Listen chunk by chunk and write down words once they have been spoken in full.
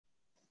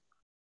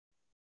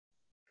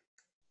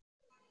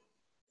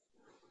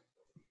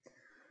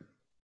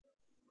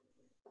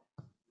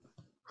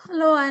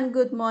Hello and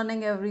good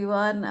morning,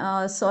 everyone.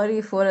 Sorry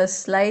for a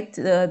slight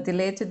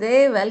delay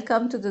today.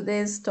 Welcome to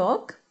today's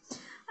talk.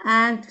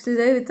 And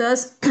today with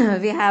us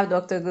we have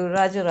Dr. Guru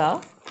Raja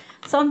Rao.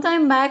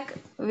 Sometime back,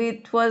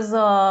 we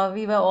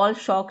were all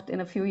shocked in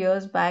a few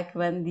years back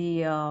when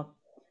the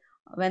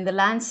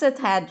Lancet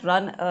had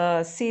run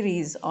a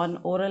series on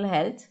oral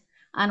health,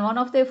 and one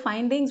of their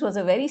findings was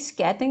a very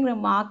scathing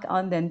remark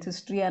on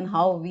dentistry and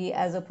how we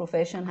as a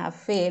profession have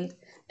failed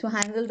to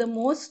handle the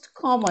most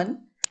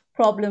common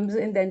problems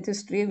in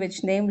dentistry,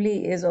 which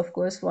namely is, of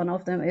course, one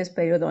of them is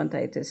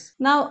periodontitis.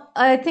 Now,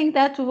 I think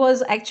that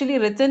was actually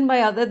written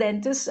by other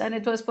dentists, and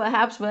it was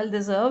perhaps well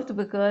deserved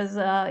because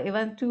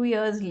even 2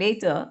 years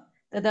later,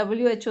 the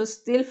WHO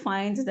still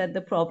finds that the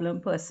problem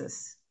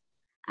persists.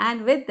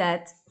 And with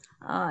that,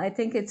 I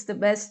think it's the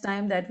best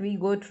time that we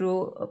go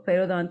through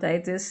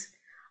periodontitis.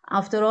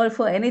 After all,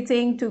 for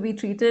anything to be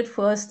treated,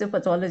 first the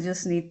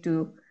pathologists need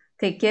to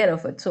take care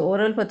of it. So,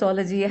 oral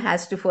pathology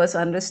has to first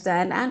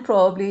understand and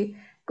probably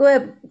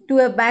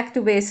back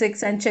to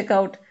basics and check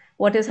out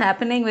what is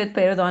happening with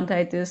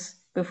periodontitis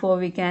before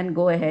we can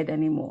go ahead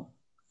anymore.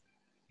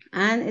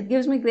 And it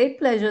gives me great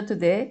pleasure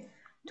today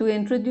to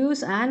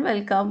introduce and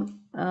welcome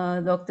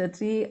Dr.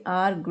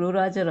 3R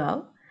Gururaja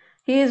Rao.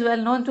 He is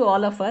well known to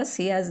all of us.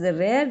 He has the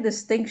rare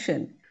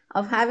distinction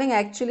of having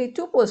actually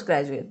two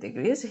postgraduate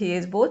degrees. He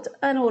is both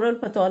an oral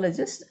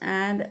pathologist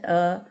and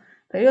a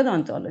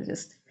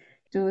periodontologist.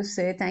 To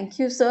say thank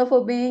you, sir,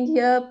 for being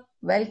here.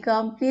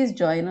 Welcome. Please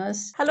join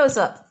us. Hello,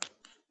 sir.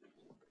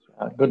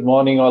 Good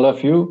morning, all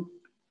of you.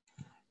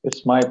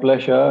 It's my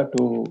pleasure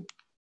to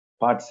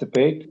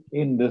participate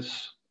in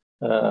this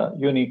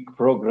unique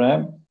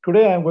program.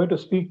 Today, I'm going to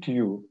speak to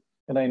you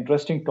in an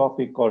interesting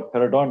topic called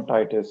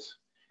periodontitis.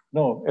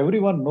 No,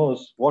 everyone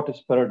knows what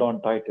is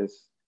periodontitis,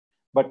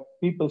 but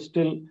people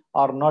still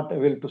are not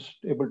able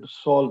to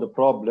solve the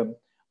problem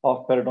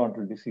of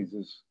periodontal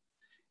diseases.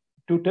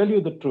 To tell you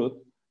the truth,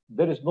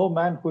 there is no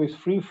man who is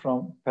free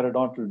from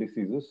periodontal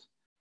diseases.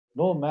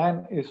 No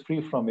man is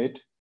free from it.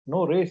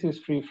 No race is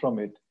free from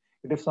it.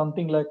 It is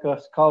something like a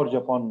scourge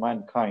upon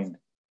mankind.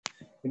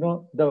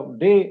 The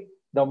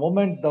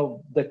moment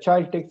the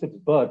child takes its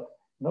birth,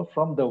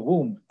 from the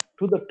womb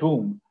to the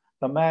tomb,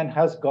 the man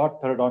has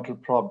got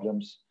periodontal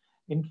problems.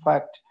 In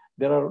fact,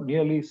 there are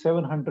nearly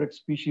 700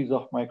 species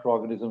of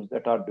microorganisms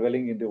that are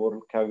dwelling in the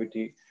oral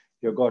cavity.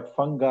 You've got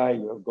fungi,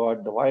 you've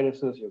got the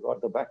viruses, you've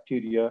got the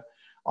bacteria,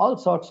 all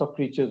sorts of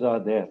creatures are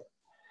there.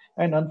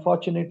 And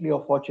unfortunately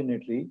or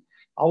fortunately,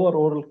 our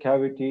oral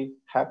cavity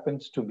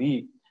happens to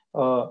be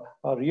a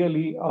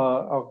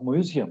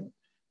museum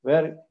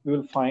where you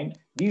will find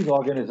these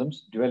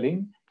organisms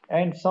dwelling,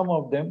 and some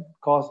of them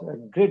cause a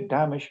great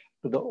damage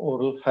to the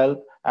oral health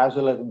as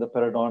well as in the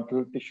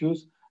periodontal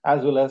tissues,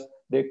 as well as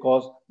they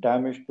cause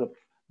damage to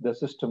the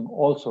system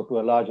also to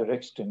a larger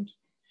extent.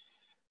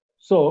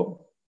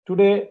 So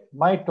today,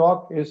 my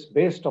talk is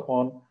based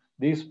upon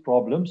these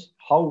problems,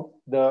 how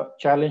the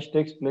challenge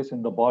takes place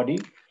in the body,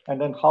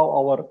 and then how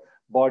our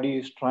body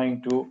is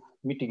trying to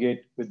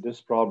mitigate with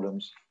these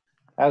problems.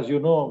 As you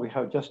know, we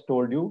have just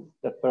told you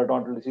that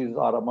periodontal diseases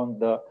are among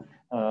the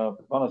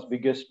one of the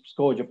biggest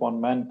scourge upon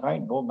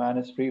mankind. No man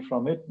is free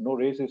from it, no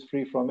race is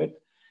free from it.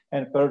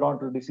 And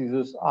periodontal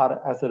diseases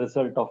are as a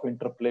result of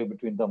interplay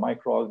between the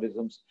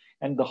microorganisms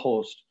and the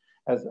host.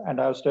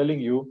 And I was telling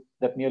you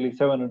that nearly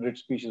 700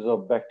 species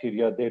of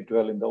bacteria, they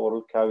dwell in the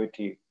oral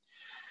cavity.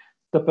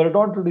 The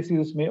periodontal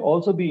diseases may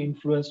also be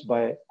influenced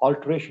by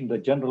alteration in the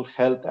general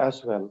health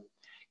as well.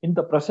 In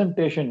the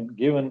presentation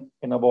given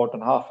in about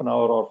half an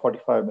hour or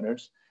 45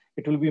 minutes,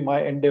 it will be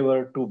my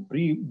endeavor to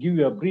give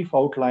you a brief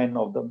outline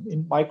of the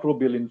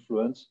microbial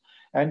influence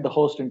and the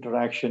host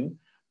interaction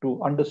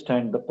to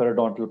understand the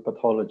periodontal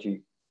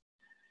pathology.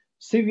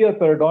 Severe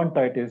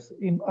periodontitis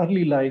in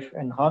early life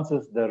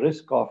enhances the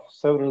risk of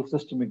several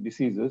systemic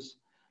diseases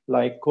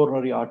like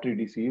coronary artery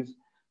disease,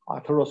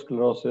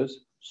 atherosclerosis,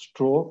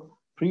 stroke,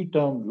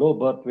 preterm low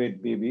birth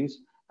weight babies,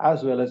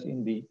 as well as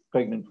in the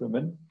pregnant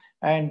women.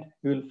 And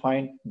you will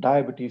find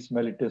diabetes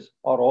mellitus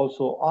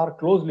are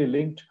closely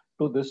linked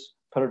to this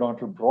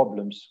periodontal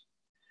problems.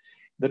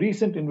 The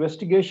recent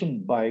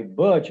investigation by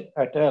Burge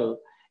et al.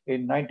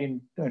 In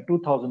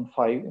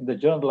 2005 in the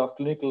Journal of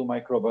Clinical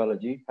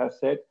Microbiology has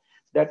said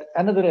that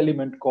another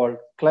element called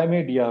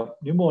Chlamydia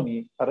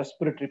pneumoniae, a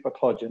respiratory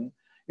pathogen,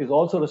 is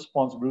also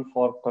responsible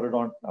for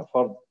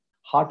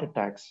heart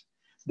attacks.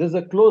 There's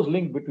a close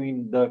link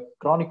between the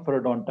chronic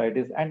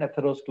periodontitis and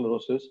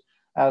atherosclerosis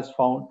as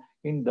found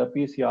in the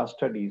PCR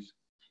studies.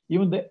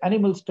 Even the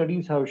animal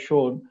studies have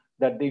shown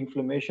that the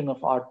inflammation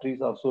of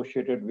arteries are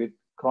associated with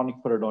chronic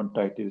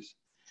periodontitis.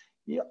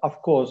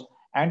 Of course,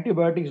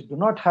 antibiotics do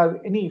not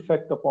have any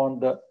effect upon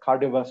the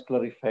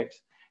cardiovascular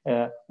effects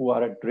who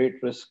are at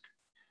great risk.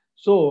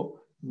 So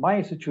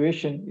my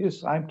situation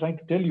is I'm trying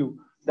to tell you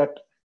that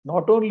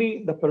not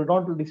only the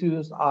periodontal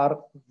diseases are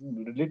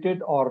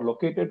related or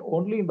located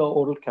only in the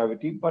oral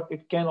cavity, but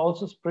it can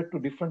also spread to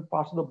different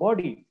parts of the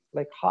body,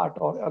 like heart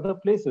or other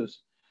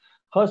places.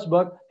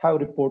 Herzberg have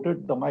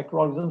reported the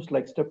microorganisms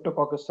like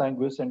Streptococcus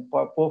sanguis and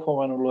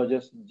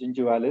Porphyromonas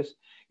gingivalis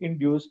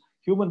induce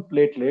human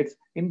platelets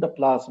in the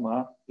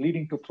plasma,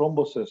 leading to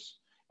thrombosis.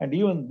 And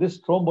even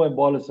this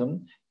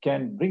thromboembolism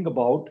can bring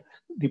about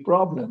the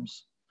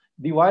problems.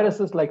 The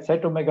viruses like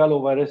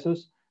cytomegaloviruses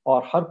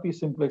or herpes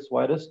simplex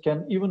virus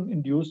can even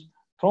induce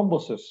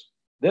thrombosis.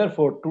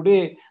 Therefore,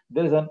 today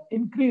there is an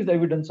increased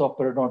evidence of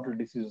periodontal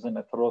diseases and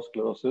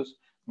atherosclerosis,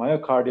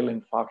 myocardial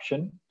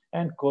infarction,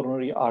 and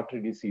coronary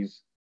artery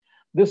disease.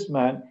 This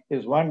man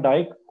is Van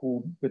Dyke,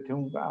 with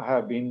whom I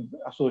have been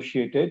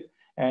associated,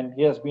 and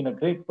he has been a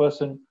great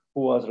person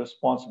who was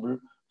responsible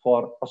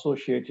for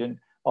association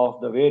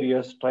of the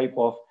various type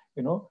of,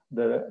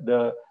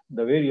 the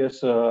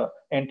various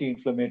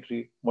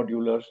anti-inflammatory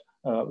modulars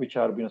which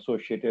are being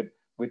associated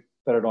with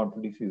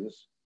periodontal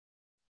diseases.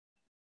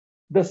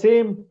 The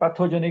same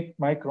pathogenic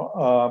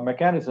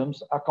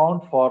mechanisms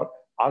account for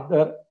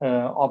other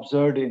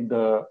observed in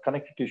the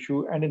connective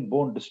tissue and in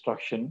bone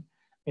destruction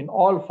in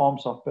all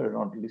forms of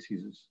periodontal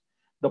diseases.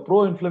 The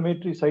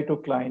pro-inflammatory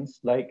cytokines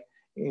like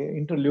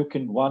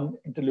interleukin 1,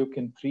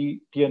 interleukin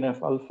 3,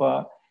 TNF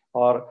alpha,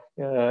 or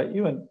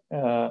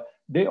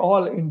they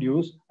all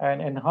induce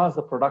and enhance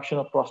the production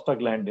of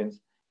prostaglandins.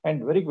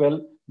 And very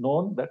well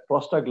known that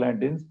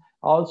prostaglandins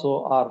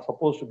also are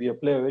supposed to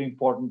play a very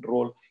important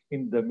role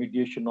in the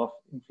mediation of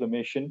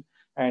inflammation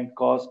and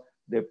cause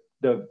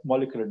the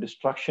molecular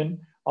destruction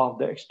of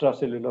the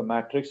extracellular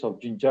matrix of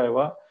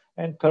gingiva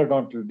and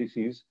periodontal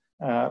disease,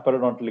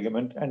 periodontal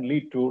ligament, and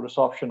lead to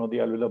resorption of the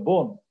alveolar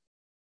bone.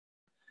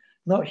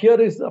 Now, here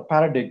is a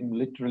paradigm,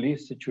 literally,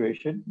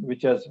 situation,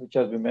 which has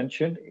been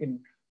mentioned in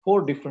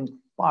 4 different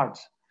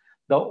parts.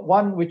 The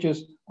one which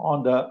is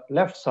on the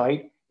left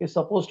side is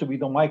supposed to be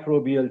the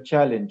microbial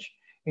challenge.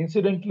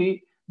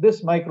 Incidentally,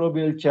 this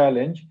microbial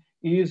challenge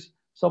is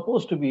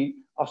supposed to be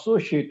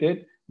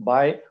associated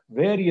by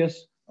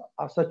various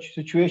such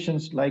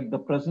situations like the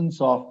presence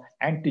of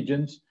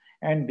antigens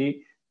and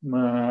the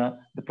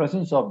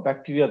presence of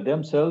bacteria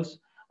themselves,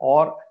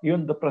 or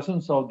even the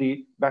presence of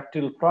the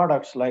bacterial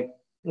products like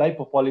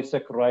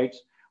lipopolysaccharides,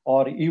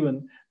 or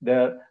even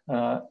their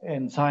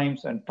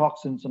enzymes and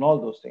toxins and all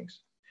those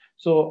things.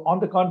 So on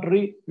the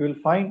contrary, you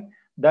will find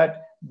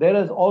that there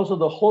is also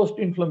the host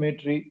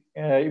inflammatory,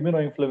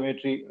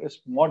 immunoinflammatory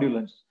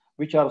modulants,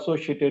 which are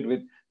associated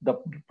with the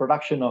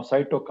production of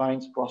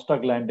cytokines,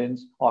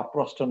 prostaglandins, or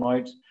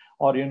prostanoids,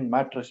 or in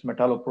matrix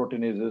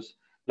metalloproteinases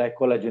like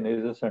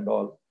collagenases and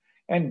all.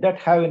 And that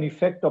have an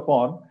effect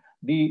upon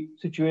the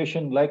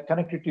situation like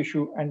connective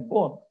tissue and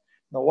bone.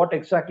 Now, what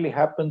exactly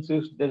happens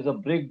is there's a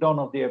breakdown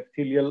of the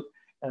epithelial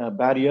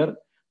barrier.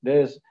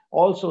 There's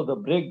also the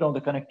breakdown of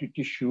the connective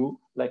tissue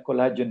like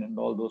collagen and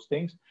all those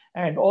things,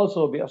 and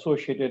also be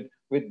associated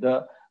with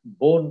the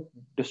bone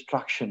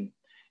destruction.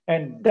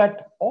 And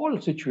that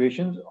all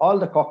situations, all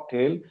the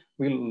cocktail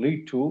will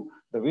lead to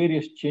the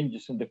various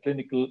changes in the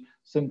clinical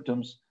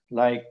symptoms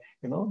like,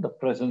 the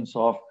presence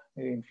of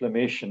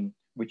inflammation,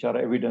 which are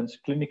evidenced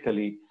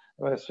clinically.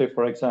 Say,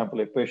 for example,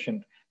 a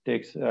patient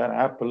takes an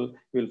apple,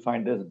 you'll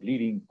find there's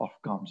bleeding of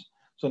gums.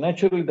 So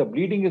naturally, the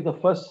bleeding is the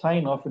first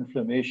sign of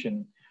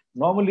inflammation.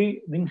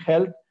 Normally, in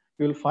health,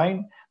 you'll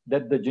find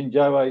that the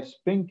gingiva is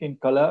pink in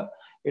color.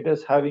 It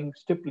is having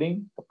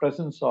stippling, the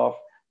presence of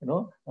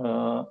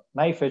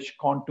knife-edge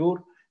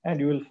contour, and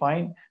you will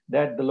find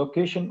that the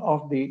location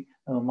of the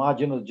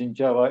marginal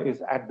gingiva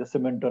is at the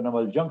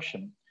cemento-enamel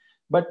junction.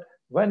 But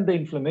when the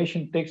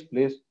inflammation takes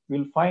place, you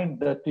will find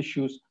the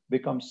tissues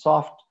become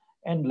soft,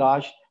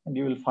 enlarged, and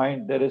you will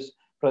find there is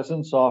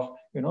presence of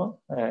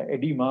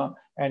edema,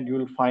 and you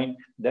will find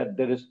that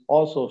there is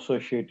also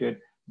associated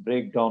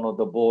breakdown of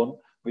the bone,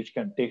 which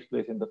can take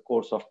place in the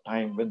course of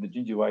time when the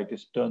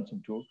gingivitis turns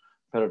into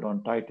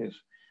periodontitis.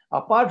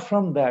 Apart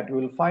from that, you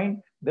will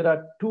find there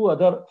are 2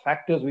 other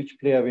factors which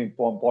play a very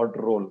important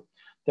role.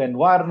 The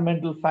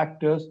environmental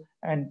factors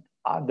and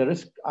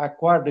the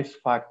acquired risk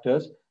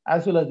factors,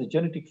 as well as the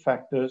genetic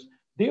factors,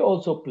 they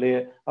also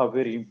play a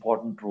very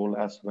important role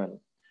as well.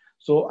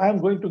 So I'm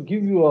going to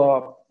give you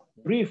a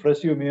brief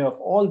resume of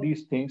all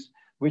these things,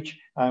 which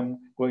I'm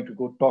going to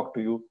go talk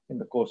to you in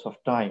the course of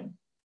time.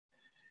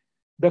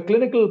 The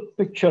clinical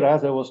picture,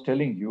 as I was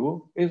telling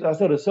you, is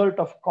as a result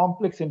of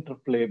complex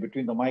interplay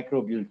between the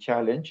microbial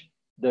challenge,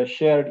 the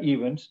shared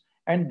events,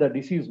 and the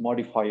disease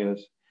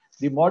modifiers.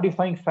 The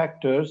modifying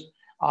factors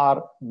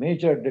are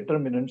major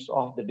determinants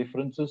of the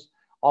differences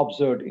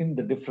observed in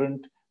the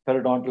different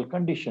periodontal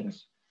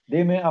conditions.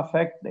 They may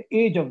affect the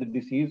age of the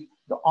disease,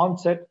 the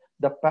onset,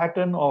 the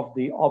pattern of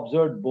the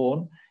observed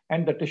bone,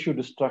 and the tissue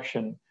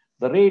destruction,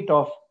 the rate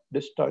of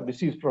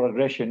disease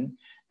progression,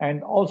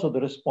 and also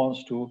the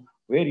response to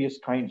various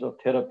kinds of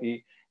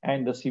therapy,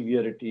 and the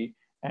severity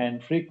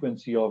and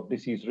frequency of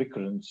disease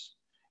recurrence.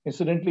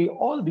 Incidentally,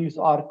 all these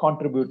are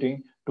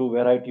contributing to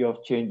a variety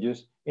of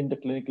changes in the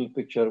clinical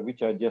picture,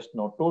 which I just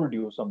now told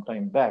you some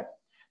time back.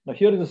 Now,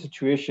 here is the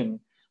situation,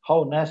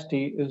 how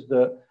nasty is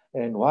the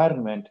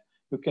environment.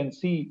 You can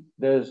see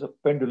there's a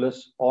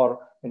pendulous or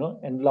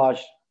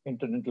enlarged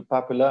interdental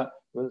papilla.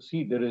 We'll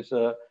see there is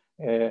a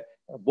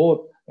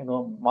both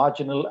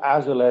marginal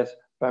as well as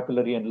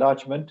papillary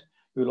enlargement.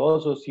 You will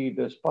also see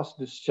this pus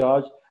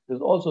discharge.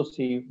 There's also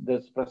see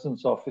this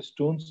presence of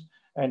fistunes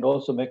and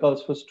also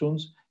Meckel's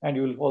fistunes, and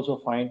you will also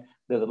find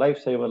there's a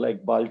lifesaver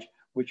like bulge,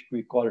 which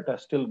we call it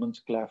as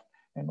Stillman's cleft,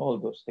 and all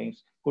those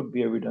things could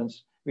be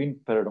evidence in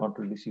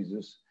periodontal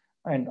diseases.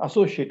 And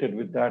associated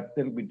with that,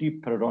 there will be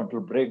deep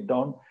periodontal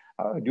breakdown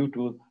due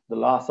to the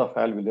loss of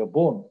alveolar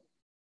bone.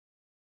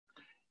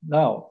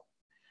 Now,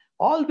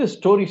 all this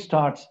story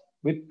starts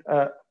with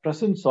a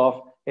presence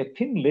of a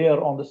thin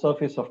layer on the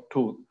surface of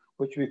tooth,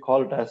 which we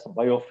call it as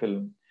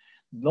biofilm.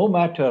 No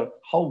matter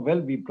how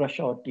well we brush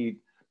our teeth,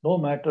 no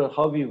matter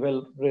how we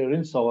well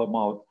rinse our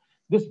mouth,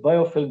 this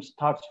biofilm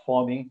starts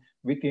forming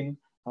within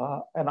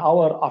an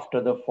hour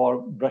after the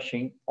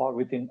brushing or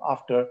within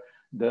after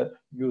the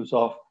use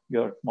of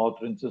your mouth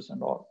rinses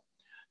and all.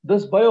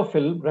 This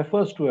biofilm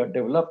refers to a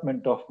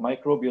development of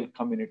microbial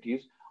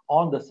communities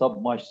on the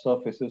submerged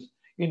surfaces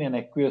in an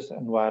aqueous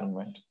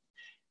environment.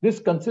 This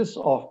consists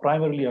of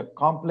primarily a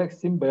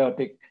complex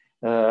symbiotic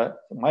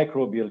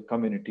microbial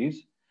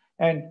communities,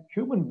 and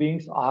human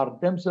beings are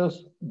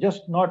themselves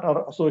just not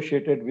are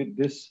associated with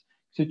these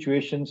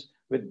situations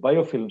with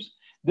biofilms.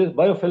 This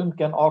biofilm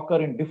can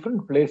occur in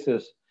different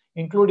places,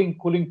 including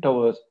cooling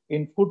towers,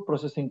 in food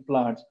processing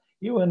plants,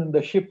 even in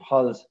the ship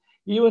hulls,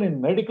 even in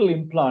medical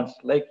implants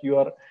like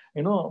your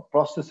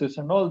prosthesis,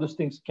 and all these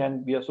things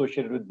can be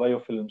associated with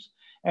biofilms.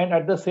 And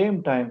at the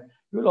same time,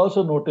 you will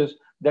also notice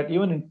that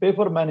even in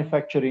paper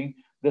manufacturing,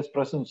 there's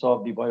presence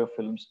of the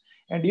biofilms.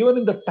 And even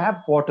in the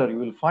tap water, you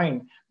will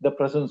find the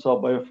presence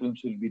of biofilms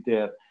will be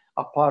there,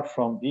 apart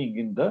from being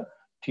in the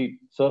teeth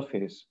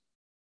surface.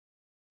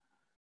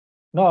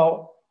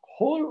 Now,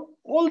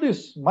 all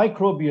this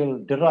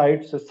microbial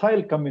derived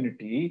sessile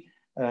community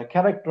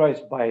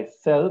characterized by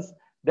cells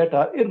that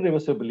are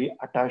irreversibly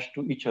attached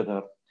to each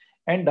other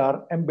and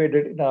are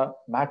embedded in a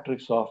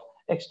matrix of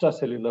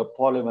extracellular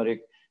polymeric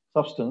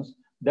substance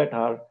that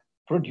are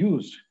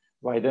produced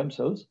by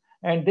themselves,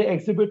 and they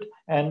exhibit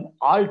an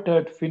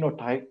altered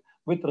phenotype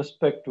with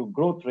respect to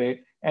growth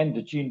rate and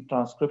the gene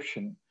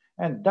transcription,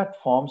 and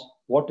that forms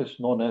what is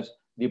known as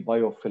the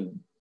biofilm.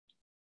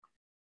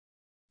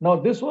 Now,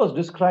 this was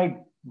described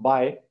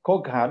by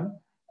Coghan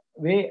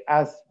way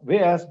as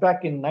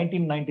back in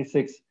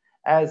 1996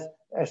 as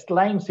a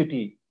slime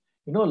city.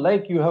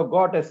 Like you have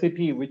got a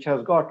city which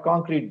has got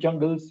concrete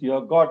jungles, you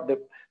have got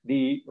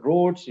the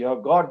roads, you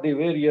have got the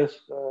various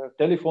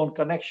telephone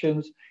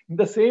connections. In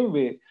the same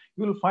way,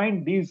 you will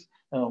find these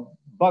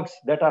bugs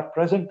that are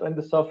present on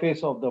the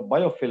surface of the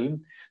biofilm.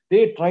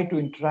 They try to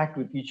interact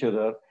with each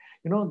other.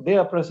 They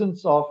are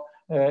presence of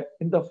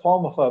in the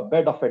form of a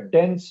bed of a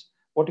dense,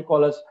 what you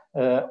call as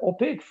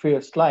opaque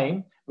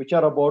slime, which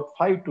are about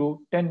 5 to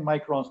 10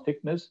 microns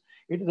thickness.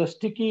 It is a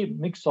sticky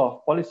mix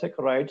of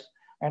polysaccharides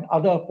and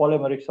other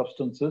polymeric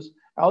substances,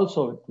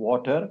 also with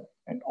water.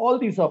 And all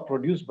these are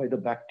produced by the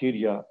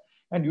bacteria.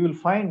 And you will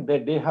find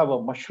that they have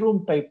a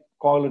mushroom type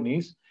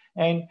colonies,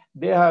 and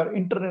they are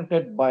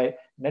interconnected by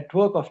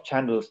network of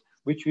channels,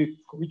 which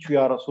we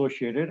are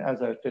associated,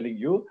 as I was telling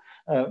you,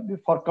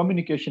 for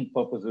communication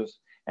purposes.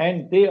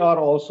 And they are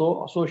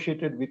also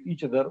associated with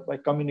each other by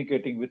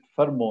communicating with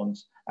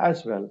pheromones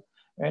as well.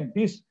 And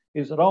this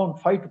is around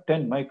 5 to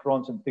 10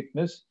 microns in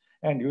thickness,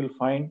 and you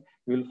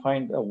will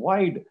find a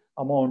wide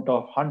amount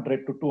of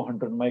 100 to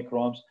 200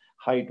 microns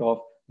height of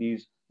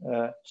these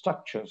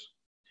structures.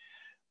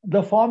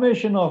 The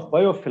formation of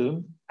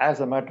biofilm, as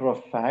a matter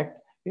of fact,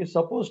 is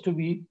supposed to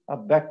be a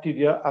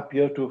bacteria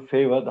appear to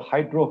favor the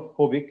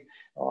hydrophobic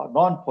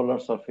non-polar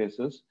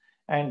surfaces,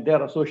 and they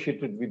are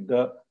associated with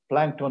the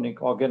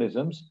planktonic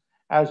organisms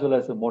as well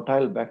as the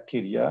motile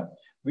bacteria,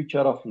 which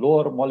are of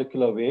lower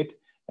molecular weight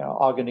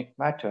organic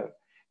matter.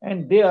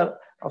 And they are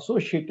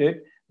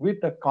associated with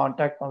the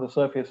contact on the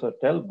surface of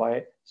cell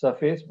by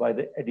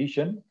the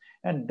adhesion,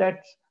 and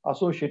that's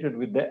associated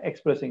with the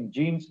expressing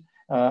genes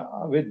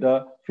with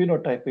the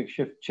phenotypic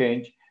shift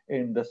change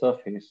in the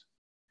surface.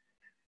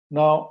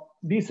 Now,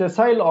 these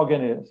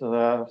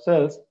sessile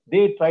cells,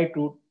 they try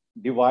to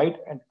divide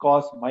and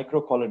cause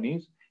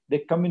microcolonies. They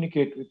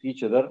communicate with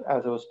each other,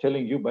 as I was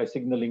telling you, by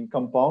signaling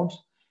compounds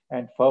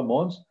and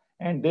pheromones.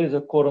 And there is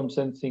a quorum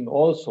sensing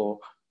also,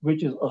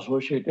 which is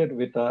associated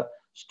with a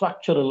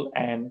structural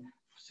and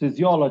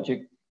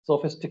physiologic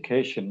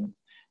sophistication.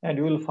 And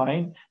you will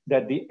find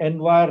that the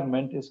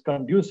environment is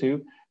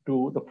conducive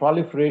to the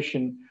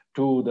proliferation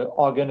to the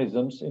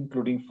organisms,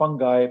 including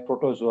fungi,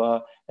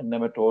 protozoa, and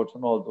nematodes,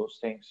 and all those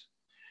things.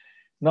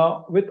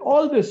 Now, with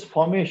all this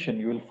formation,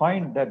 you will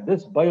find that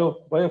this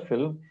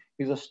biofilm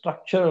is a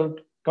structural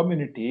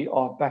community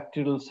of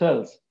bacterial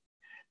cells.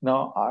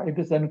 Now, it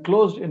is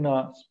enclosed in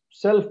a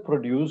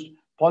self-produced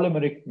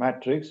polymeric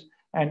matrix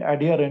and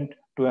adherent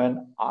to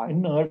an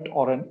inert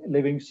or a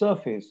living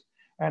surface.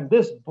 And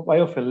this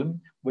biofilm,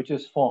 which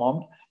is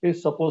formed,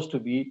 is supposed to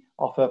be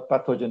of a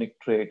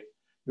pathogenic trait.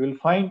 You will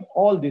find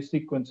all this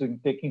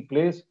sequencing taking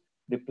place.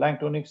 The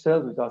planktonic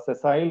cells, which are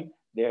sessile,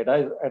 they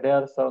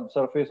adhere on the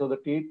surface of the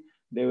teeth.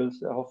 They will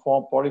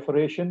form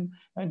proliferation,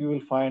 and you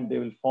will find they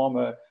will form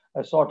a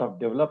a sort of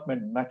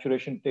development,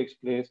 maturation takes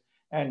place,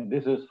 and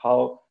this is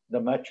how the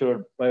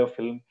matured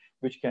biofilm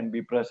which can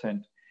be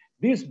present.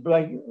 These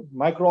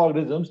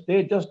microorganisms,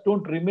 they just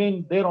don't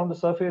remain there on the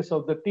surface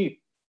of the teeth,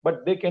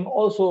 but they can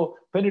also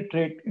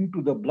penetrate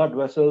into the blood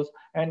vessels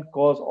and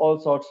cause all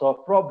sorts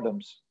of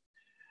problems.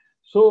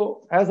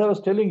 So, as I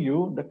was telling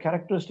you, the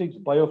characteristics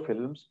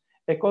biofilms,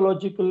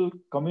 ecological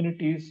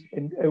communities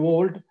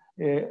evolved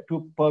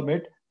to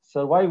permit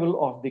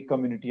survival of the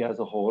community as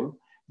a whole.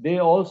 They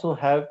also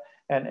have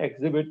an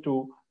exhibit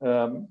to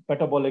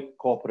metabolic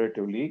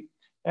cooperatively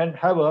and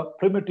have a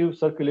primitive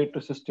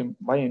circulatory system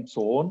by its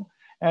own.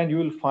 And you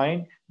will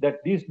find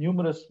that these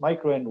numerous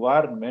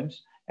microenvironments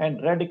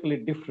and radically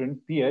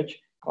different pH,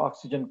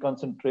 oxygen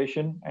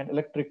concentration, and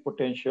electric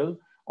potential,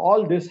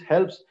 all this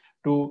helps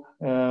to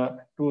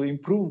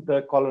improve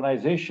the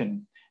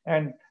colonization.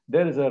 And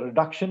there is a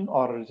reduction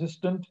or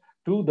resistance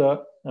to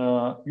the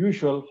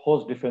usual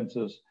host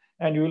defenses.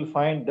 And you will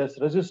find this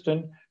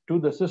resistant to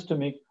the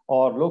systemic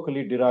or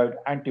locally derived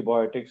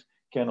antibiotics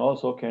can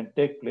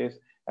take place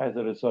as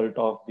a result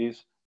of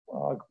these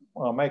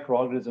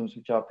microorganisms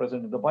which are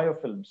present in the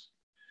biofilms.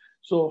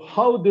 So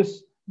how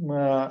this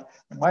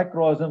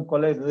microorganism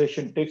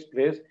colonization takes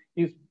place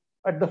is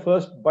at the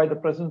first by the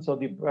presence of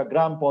the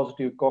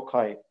gram-positive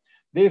cocci.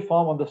 They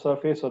form on the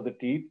surface of the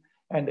teeth,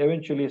 and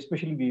eventually,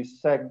 especially the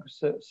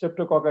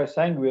Streptococci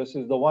sanguis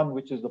is the one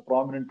which is the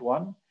prominent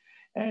one.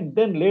 And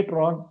then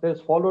later on,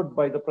 there's followed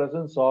by the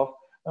presence of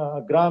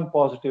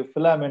gram-positive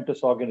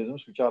filamentous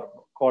organisms, which are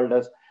called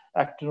as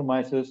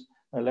Actinomyces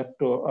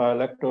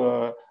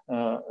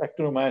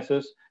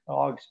Actinomyces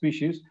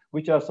species,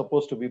 which are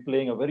supposed to be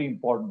playing a very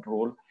important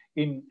role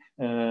in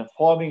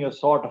forming a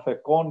sort of a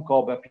corn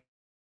cob appearance.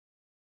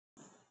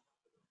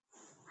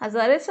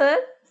 Hazare sir,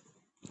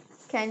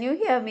 can you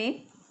hear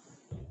me?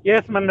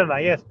 Yes, Mandana.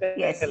 Yes, tell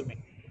me. Yes.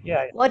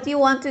 Yeah. What you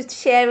want to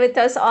share with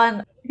us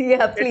on?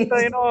 Yeah, It's please.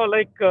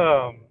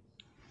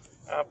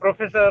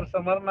 Professor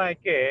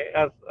Samarnaike,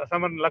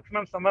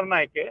 Lakshman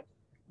Samarnaike, Yes.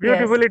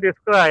 beautifully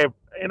described.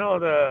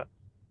 The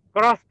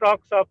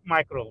crosstalks of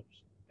microbes.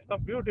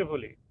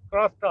 Beautifully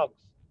crosstalks,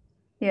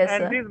 Yes,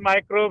 and sir. these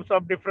microbes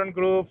of different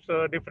groups,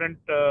 different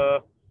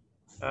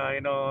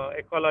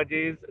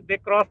ecologies, they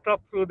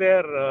crosstalk through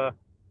their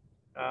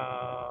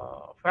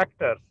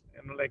factors,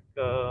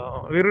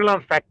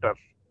 virulence factors.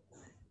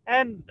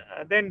 And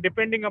then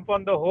depending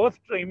upon the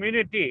host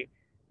immunity,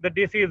 the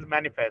disease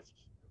manifests.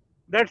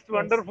 That's Yes.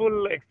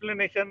 wonderful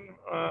explanation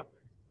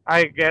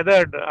I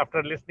gathered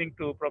after listening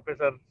to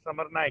Professor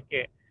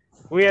Samarnaike,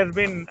 who has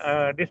been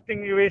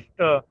distinguished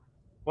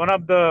one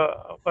of the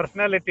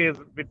personalities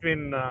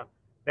between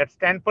that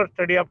Stanford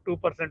study of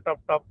 2% of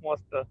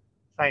topmost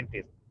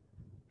scientists.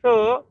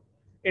 So,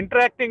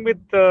 interacting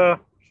with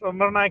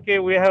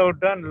Samarnaike, we have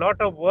done a lot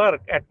of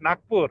work at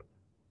Nagpur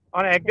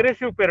on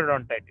aggressive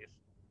periodontitis.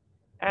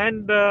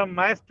 And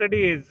my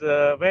studies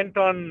went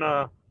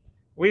on.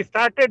 We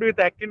started with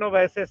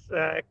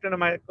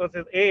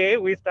actinomycosis A.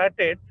 We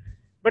started,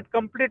 but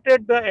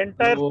completed the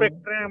entire Hello.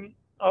 spectrum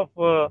of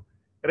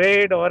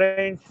red,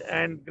 orange,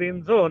 and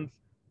green zones.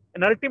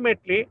 And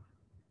ultimately,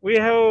 we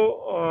have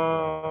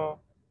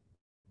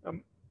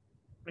um,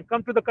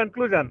 come to the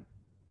conclusion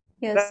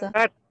Yes, that sir.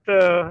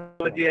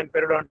 pathology and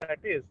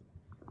periodontitis.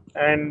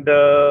 And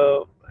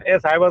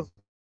yes, I was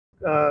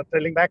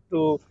telling back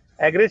to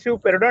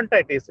aggressive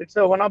periodontitis. It's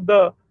one of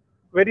the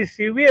very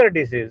severe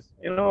disease.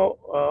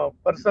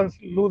 Persons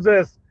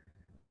loses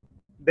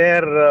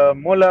their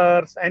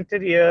molars,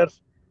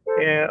 anteriors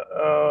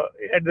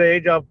at the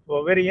age of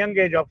very young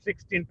age of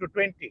 16 to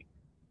 20,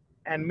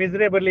 and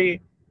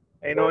miserably,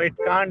 it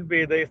can't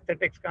be, the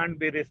aesthetics can't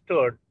be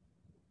restored,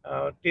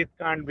 teeth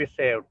can't be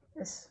saved.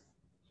 Yes.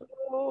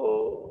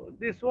 So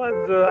this was,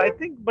 I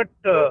think, but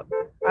I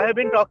have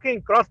been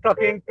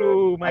cross-talking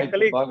to my Aito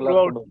colleagues bagla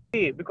throughout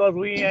kodo. because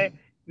we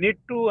need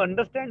to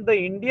understand the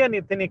Indian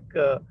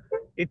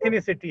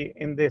ethnicity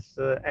in this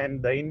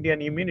and the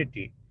Indian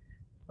immunity.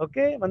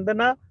 Okay,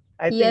 Vandana,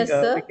 I think Yes, we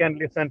sir. can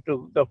listen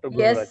to Dr.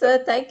 Guru Yes, Raja.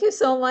 sir. Thank you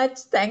so much.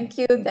 Thank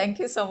you. Thank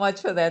you so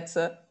much for that,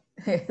 sir.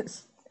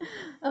 Yes.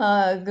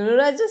 Guru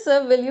Raja,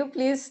 sir, will you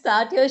please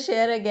start your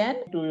share again?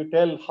 To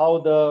tell how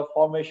the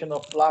formation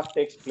of plaque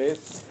takes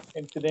place.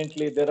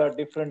 Incidentally, there are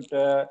different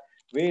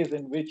ways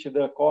in which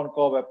the corn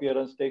cob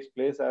appearance takes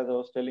place, as I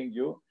was telling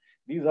you.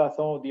 These are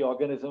some of the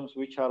organisms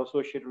which are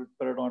associated with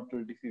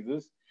periodontal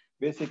diseases.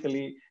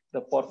 Basically,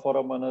 the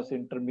Porphyromonas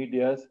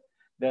intermedius,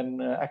 then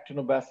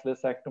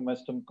Actinobacillus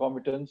actinomestum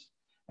comitans,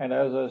 and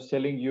as I was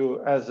telling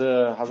you, as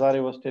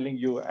Hazare was telling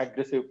you,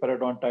 aggressive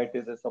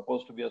periodontitis is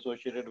supposed to be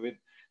associated with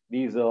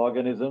these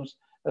organisms,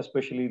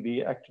 especially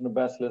the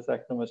Actinobacillus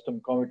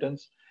actinomestum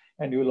comitans.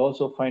 And you will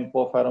also find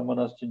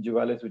Porphyromonas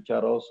gingivalis, which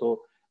are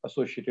also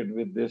associated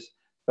with this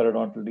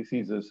periodontal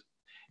diseases.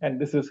 And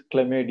this is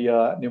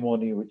chlamydia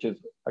pneumoniae, which is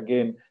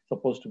again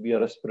supposed to be a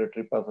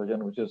respiratory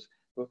pathogen, which is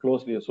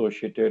closely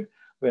associated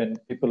when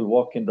people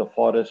walk in the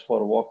forest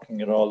for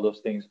walking and all those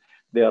things.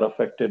 They are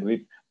affected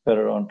with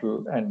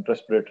periodontal and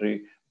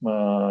respiratory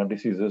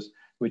diseases,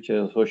 which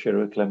are associated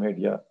with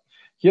chlamydia.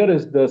 Here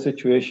is the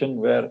situation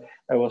where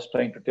I was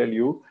trying to tell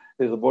you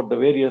is about the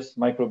various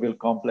microbial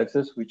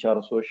complexes which are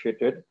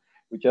associated,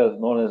 which are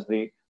known as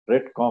the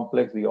red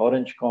complex, the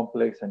orange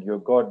complex, and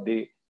you've got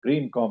the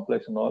green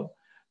complex and all.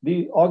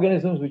 The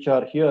organisms which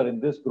are here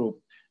in this group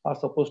are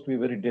supposed to be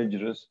very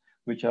dangerous,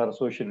 which are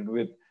associated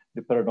with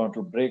the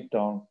periodontal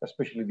breakdown,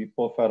 especially the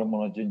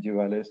Porphyromonas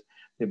gingivalis,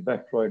 the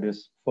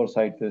Bacteroides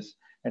forsythis,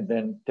 and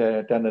then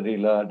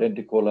Tannerella,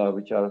 Denticola,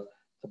 which are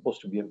supposed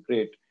to be a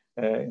great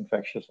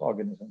infectious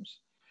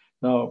organisms.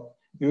 Now,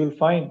 you will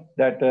find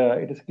that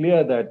it is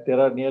clear that there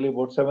are nearly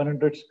about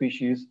 700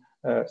 species,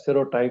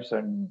 serotypes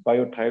and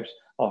biotypes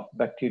of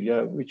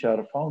bacteria which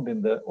are found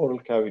in the oral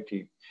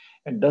cavity.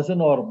 And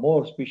dozen or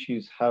more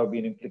species have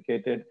been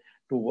implicated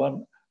to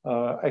one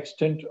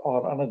extent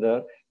or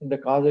another in the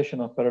causation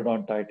of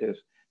periodontitis.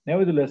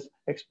 Nevertheless,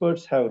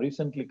 experts have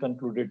recently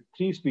concluded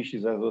three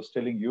species, as I was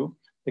telling you,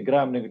 the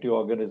gram-negative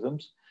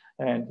organisms,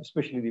 and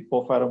especially the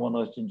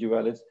Porphyromonas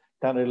gingivalis,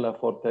 Tannerella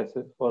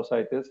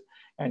forsythis,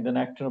 and then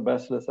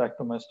Actinobacillus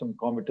actomystum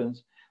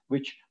comitans,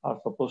 which are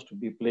supposed to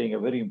be playing a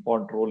very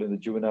important role in the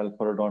juvenile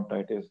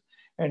periodontitis.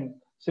 And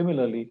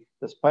similarly,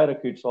 the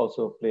spirochetes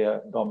also play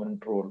a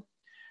dominant role.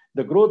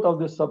 The growth of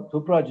this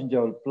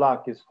supragingival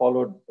plaque is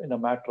followed in a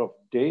matter of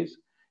days,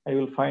 and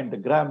you will find the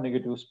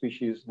gram-negative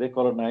species, they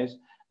colonize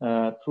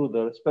through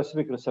the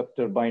specific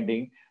receptor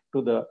binding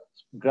to the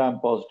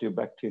gram-positive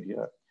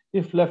bacteria.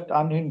 If left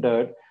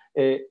unhindered,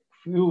 a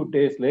few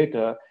days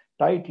later,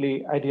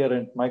 tightly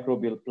adherent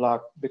microbial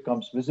plaque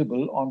becomes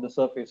visible on the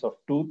surface of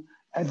tooth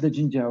at the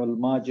gingival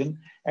margin,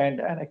 and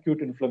an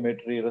acute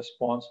inflammatory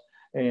response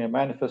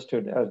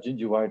manifested as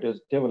gingivitis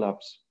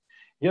develops.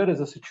 Here is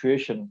a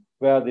situation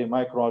where the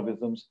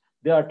microorganisms,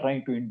 they are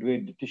trying to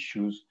invade the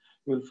tissues.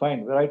 You will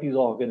find varieties of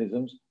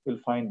organisms. You'll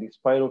find the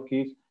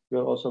spirochetes.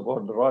 You've also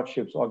got the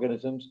rod-shaped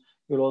organisms.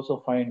 You'll also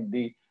find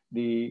the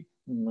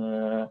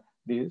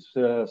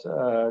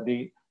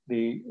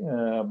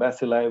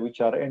bacilli which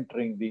are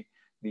entering the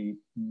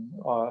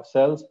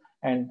cells,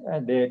 and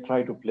they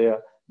try to play a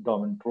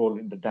dominant role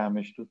in the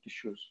damage to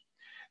tissues.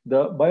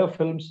 The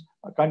biofilms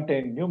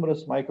contain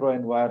numerous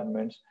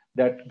microenvironments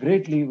that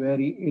greatly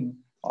vary in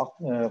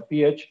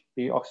pH,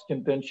 the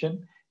oxygen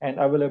tension, and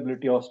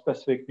availability of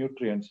specific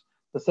nutrients.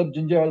 The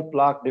subgingival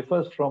plaque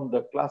differs from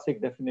the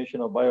classic definition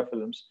of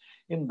biofilms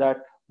in that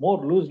more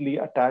loosely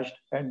attached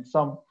and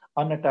some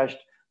unattached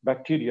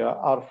bacteria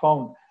are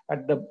found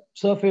at the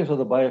surface of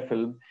the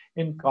biofilm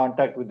in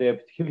contact with the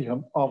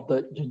epithelium of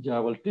the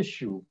gingival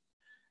tissue.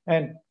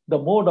 And the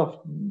mode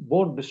of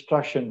bone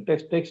destruction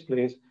takes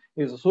place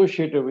is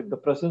associated with the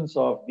presence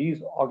of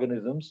these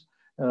organisms,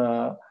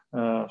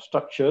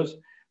 structures,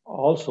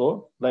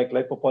 also like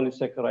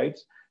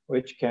lipopolysaccharides,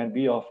 which can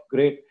be of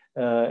great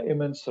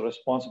immense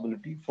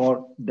responsibility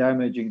for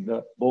damaging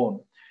the bone.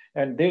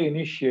 And they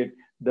initiate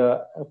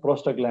the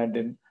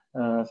prostaglandin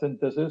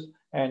synthesis,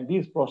 and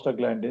these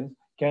prostaglandins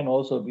can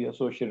also be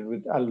associated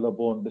with alveolar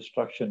bone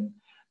destruction.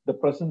 The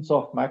presence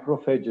of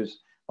macrophages,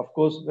 of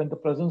course, when the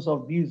presence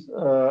of these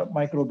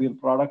microbial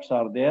products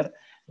are there,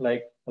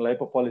 like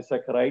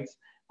lipopolysaccharides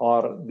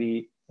or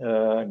the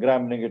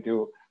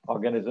gram-negative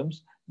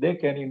organisms, they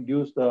can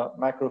induce the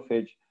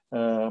macrophage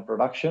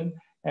production,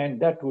 and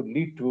that would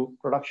lead to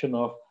production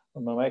of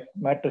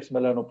matrix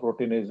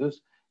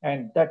melanoproteinases,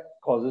 and that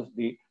causes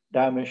the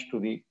damage to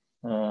the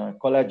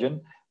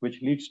collagen,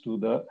 which leads to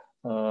the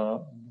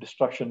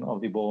destruction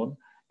of the bone,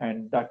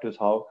 and that is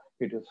how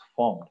it is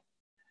formed.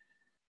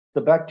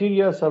 The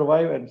bacteria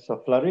survive and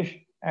flourish,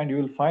 and you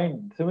will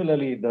find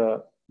similarly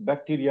the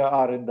bacteria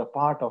are in the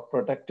part of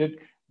protected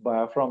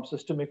from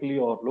systemically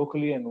or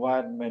locally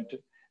environment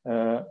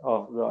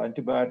of the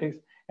antibiotics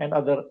and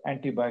other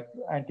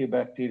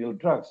antibacterial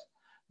drugs.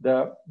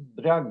 The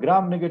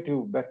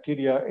gram-negative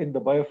bacteria in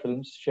the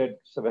biofilms shed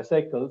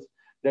vesicles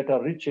that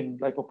are rich in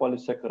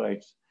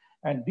lipopolysaccharides.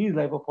 And these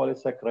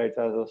lipopolysaccharides,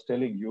 as I was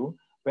telling you,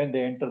 when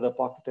they enter the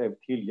pocket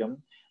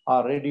epithelium,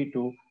 are ready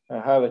to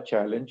have a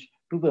challenge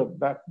to the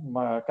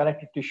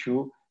connective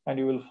tissue, and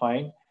you will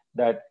find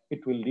that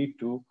it will lead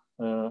to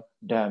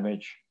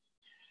damage.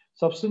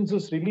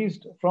 Substances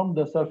released from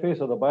the surface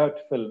of the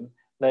biofilm,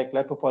 like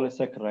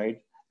lipopolysaccharides,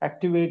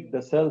 activate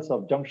the cells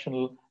of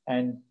junctional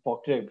and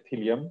pocket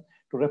epithelium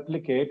to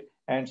replicate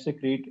and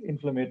secrete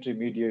inflammatory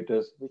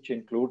mediators, which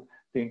include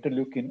the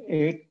interleukin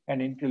 8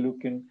 and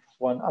interleukin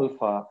 1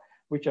 alpha,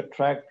 which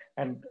attract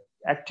and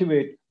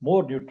activate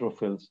more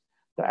neutrophils.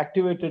 The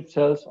activated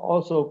cells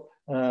also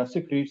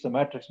secretes the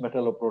matrix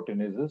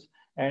metalloproteinases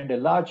and a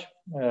large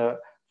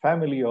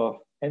family of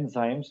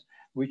enzymes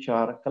which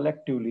are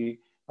collectively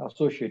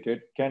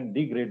associated can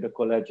degrade the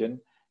collagen,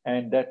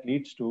 and that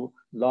leads to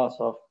loss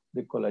of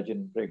the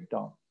collagen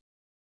breakdown.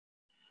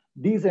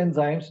 These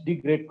enzymes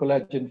degrade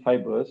collagen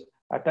fibers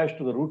attached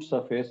to the root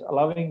surface,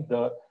 allowing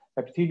the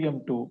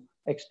epithelium to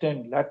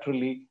extend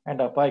laterally and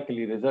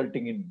apically,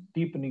 resulting in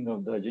deepening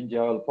of the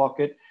gingival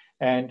pocket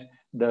and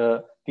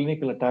the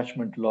clinical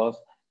attachment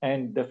loss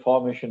and the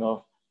formation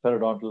of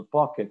periodontal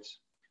pockets.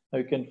 Now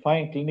you can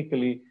find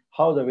clinically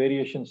how the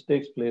variations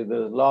takes place.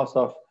 There is loss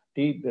of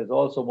teeth. There's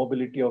also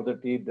mobility of the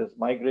teeth. There's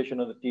migration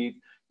of the teeth.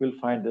 You'll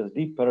find there's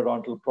deep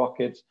periodontal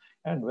pockets.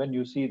 And when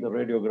you see the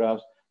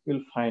radiographs,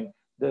 you'll find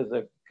there's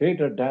a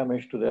greater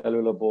damage to the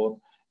alveolar bone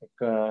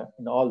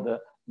in all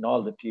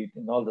the teeth,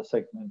 in all the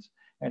segments.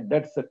 And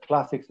that's the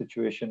classic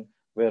situation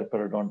where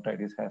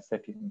periodontitis has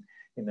set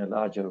in a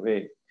larger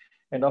way.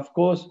 And of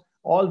course,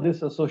 all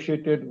this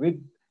associated with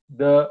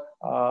the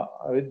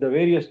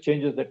various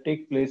changes that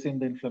take place in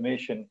the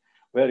inflammation,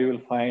 where you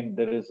will find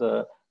there is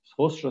a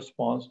host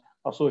response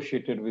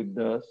associated with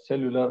the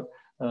cellular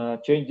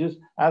changes,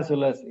 as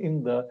well as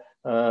in the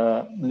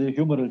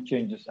humoral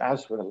changes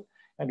as well.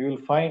 And you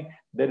will find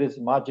there is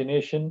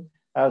margination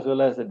as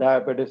well as the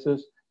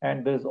diabetes,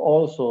 and there's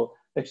also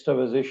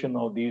extravasation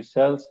of these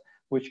cells,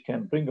 which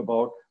can bring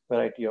about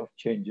variety of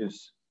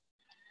changes.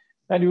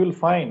 And you will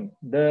find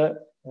the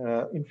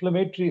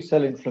inflammatory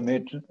cell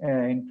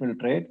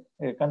infiltrate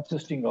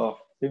consisting of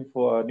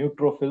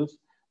neutrophils,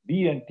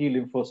 B and T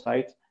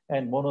lymphocytes,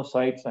 and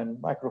monocytes and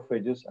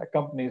macrophages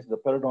accompanies the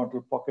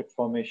periodontal pocket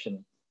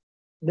formation.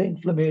 The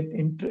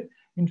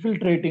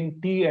infiltrating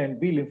T and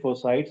B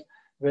lymphocytes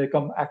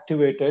become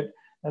activated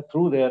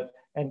through their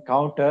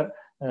encounter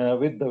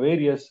with the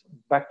various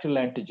bacterial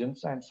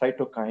antigens and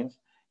cytokines,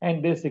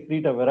 and they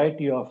secrete a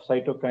variety of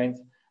cytokines,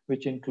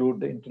 which include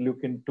the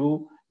interleukin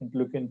 2,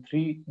 interleukin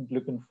 3,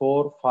 interleukin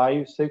 4,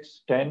 5,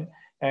 6, 10,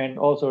 and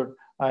also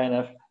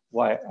INF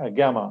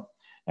gamma.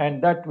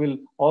 And that will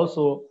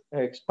also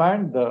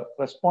expand the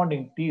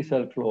responding T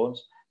cell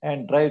clones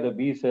and drive the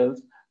B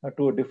cells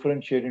to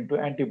differentiate into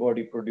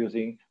antibody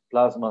producing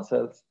plasma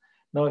cells.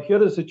 Now,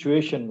 here is a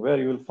situation where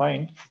you will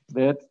find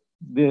that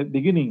the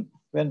beginning,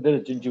 when there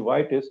is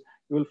gingivitis,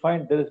 you will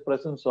find there is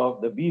presence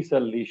of the B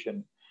cell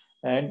lesion.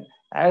 And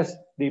as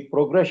the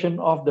progression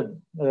of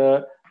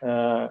the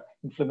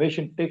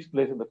inflammation takes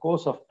place in the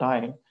course of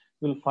time,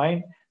 you'll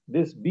find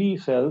these B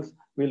cells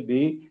will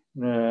be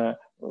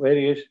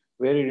varied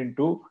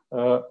into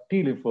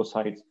T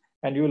lymphocytes.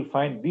 And you will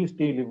find these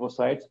T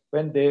lymphocytes,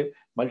 when they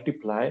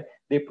multiply,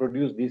 they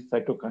produce these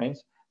cytokines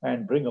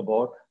and bring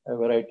about a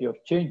variety of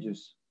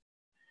changes.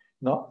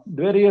 Now,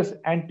 various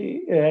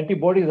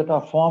antibodies that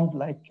are formed,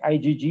 like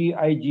IgG,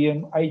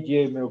 IgM,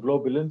 IgA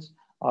immunoglobulins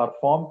are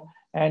formed,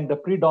 and the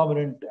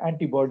predominant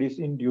antibodies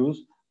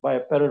induced by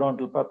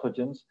periodontal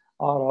pathogens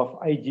are of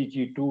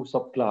IgG2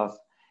 subclass.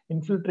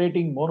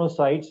 Infiltrating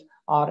monocytes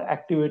are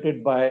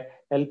activated by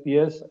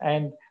LPS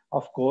and,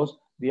 of course,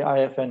 the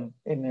IFN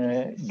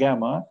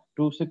gamma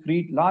to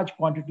secrete large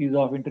quantities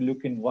of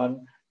interleukin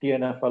 1,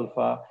 TNF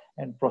alpha,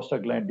 and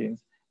prostaglandins,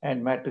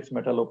 and matrix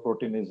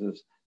metalloproteinases.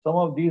 Some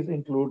of these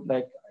include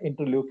like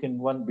interleukin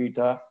 1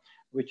 beta,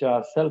 which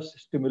are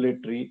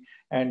self-stimulatory,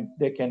 and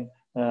they can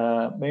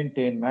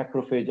maintain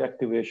macrophage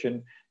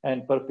activation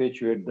and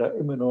perpetuate the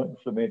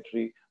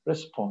immunoinflammatory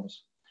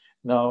response.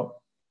 Now,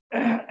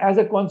 as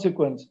a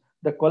consequence,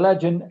 the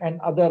collagen and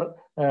other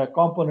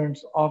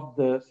components of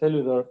the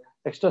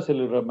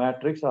extracellular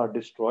matrix are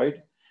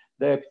destroyed.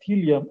 The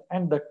epithelium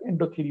and the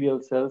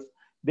endothelial cells,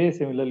 they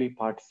similarly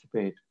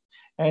participate.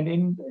 And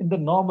in the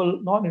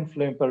normal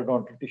non-inflamed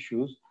periodontal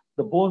tissues,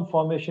 the bone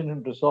formation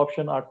and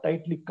resorption are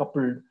tightly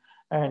coupled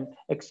and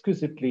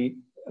exquisitely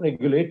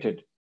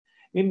regulated.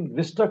 In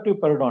destructive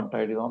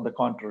periodontitis, on the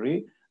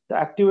contrary, the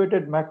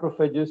activated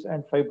macrophages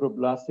and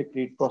fibroblasts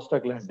secrete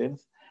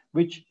prostaglandins,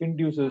 which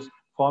induces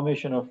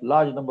formation of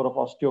large number of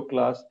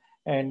osteoclasts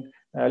and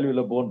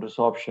alveolar bone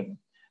resorption.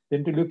 The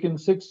interleukin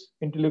 6,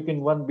 interleukin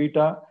 1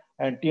 beta,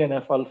 and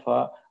TNF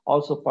alpha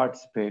also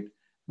participate,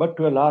 but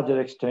to a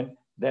larger extent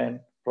than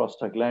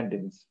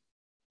prostaglandins.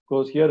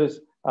 Because here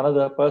is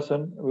another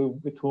person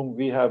with whom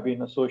we have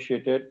been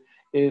associated,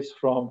 is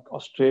from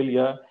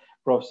Australia,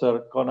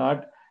 Professor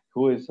Conrad,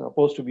 who is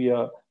supposed to be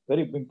a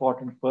very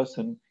important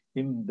person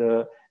in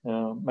the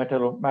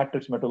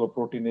matrix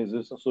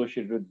metalloproteinases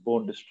associated with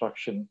bone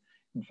destruction.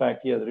 In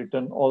fact, he has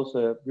written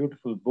also a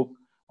beautiful book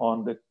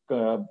on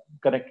the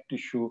connective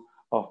tissue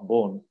of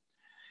bone.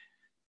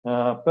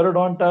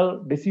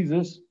 Periodontal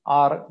diseases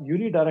are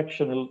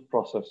unidirectional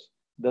process.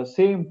 The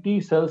same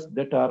T cells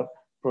that are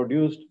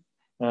produced,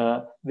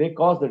 they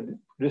cause the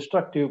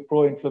destructive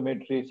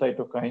pro-inflammatory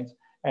cytokines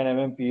and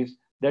MMPs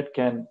that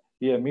can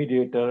be a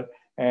mediator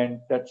and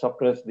that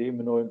suppress the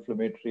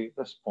immunoinflammatory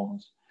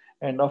response.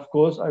 And of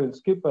course, I will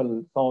skip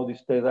some of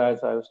these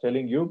as I was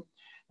telling you.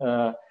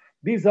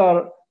 These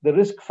are the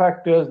risk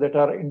factors that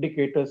are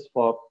indicators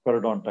for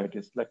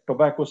periodontitis, like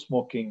tobacco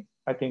smoking.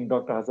 I think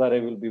Dr.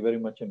 Hazare will be very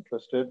much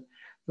interested.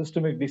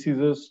 Systemic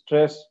diseases,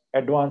 stress,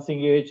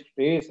 advancing age,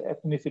 race,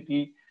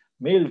 ethnicity,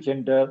 male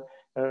gender,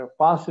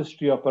 past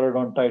history of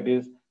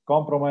periodontitis,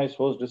 compromised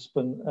host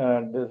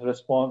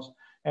response,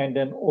 and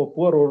then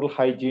poor oral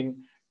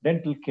hygiene,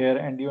 dental care,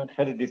 and even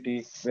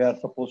heredity, they are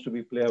supposed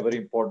to play a very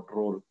important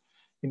role.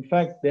 In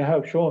fact, they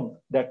have shown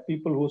that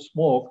people who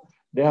smoke,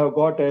 they have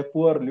got a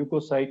poor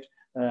leukocyte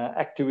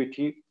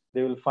activity.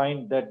 They will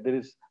find that there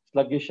is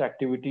sluggish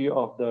activity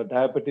of the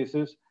diabetes,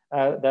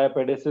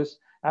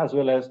 as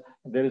well as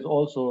there is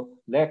also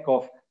lack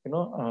of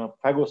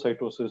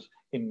phagocytosis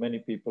in many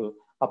people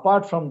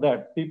Apart from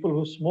that, people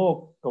who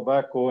smoke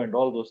tobacco and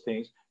all those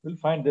things will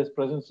find this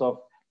presence of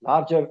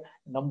larger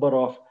number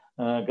of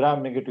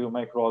gram-negative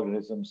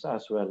microorganisms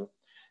as well.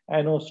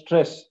 I know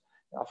stress.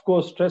 Of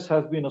course, stress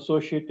has been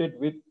associated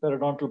with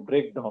periodontal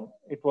breakdown.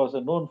 It was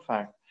a known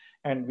fact,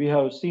 and we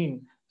have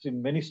seen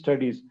in many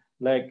studies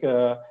like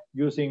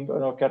using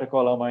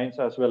catecholamines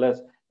as well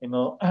as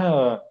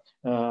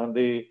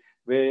the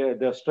where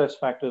the stress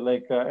factors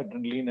like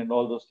adrenaline and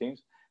all those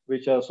things,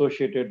 which are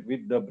associated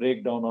with the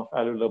breakdown of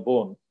alveolar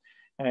bone.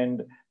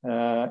 And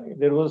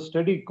there was a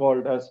study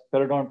called as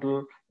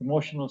periodontal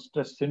emotional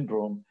stress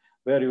syndrome,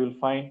 where you will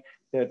find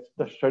that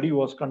the study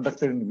was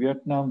conducted in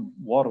Vietnam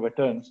War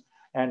veterans,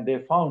 and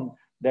they found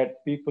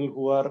that people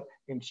who are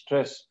in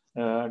stress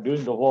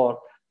during the war,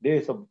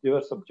 they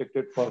were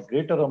subjected for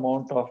greater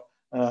amount of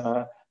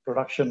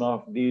production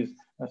of these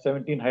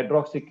 17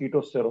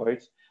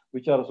 hydroxyketosteroids,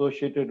 which are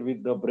associated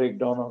with the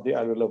breakdown of the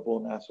alveolar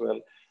bone as well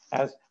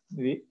as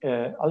the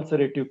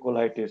ulcerative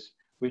colitis,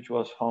 which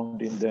was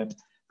found in them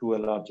to a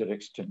larger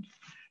extent.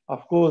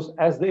 Of course,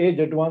 as the age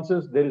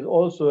advances, there is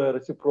also a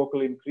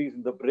reciprocal increase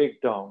in the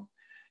breakdown.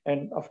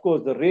 And of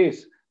course, the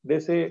race, they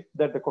say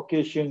that the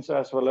Caucasians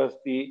as well as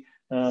the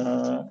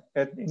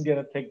Indian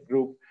ethnic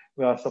group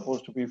are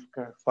supposed to be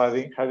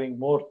having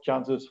more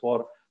chances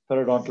for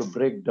periodontal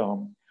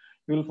breakdown.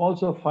 You will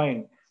also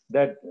find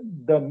that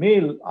the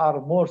male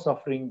are more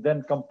suffering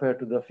than compared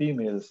to the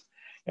females.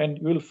 And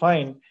you will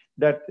find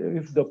that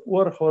if the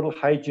poor oral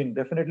hygiene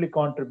definitely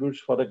contributes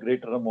for the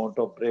greater amount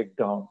of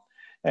breakdown.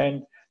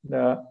 And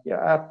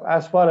yeah,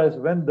 as far as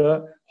when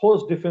the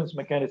host defense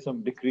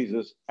mechanism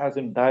decreases, as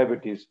in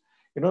diabetes,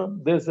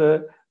 there's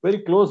a very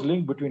close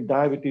link between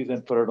diabetes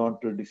and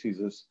periodontal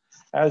diseases.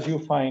 As you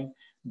find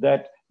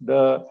that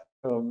the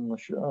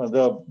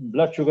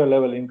blood sugar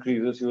level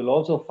increases, you will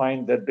also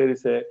find that there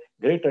is a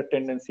greater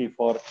tendency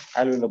for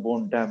alveolar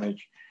bone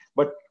damage.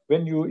 But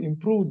when you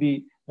improve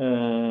the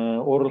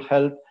oral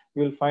health,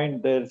 you will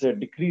find there's a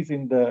decrease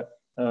in the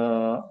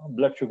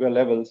blood sugar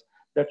levels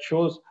that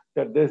shows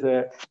that there's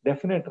a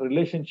definite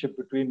relationship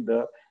between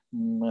the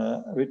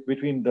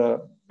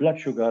blood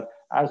sugar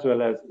as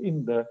well as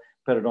in the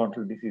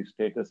periodontal disease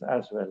status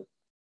as well.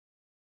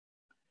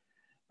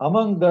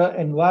 Among the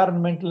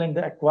environmental and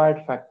the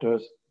acquired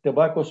factors,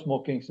 tobacco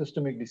smoking,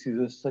 systemic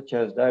diseases such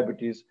as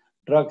diabetes,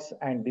 drugs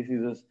and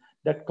diseases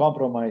that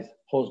compromise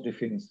host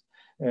defense,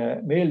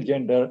 male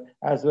gender,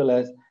 as well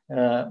as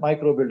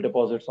microbial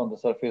deposits on the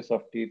surface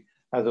of teeth,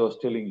 as I was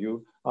telling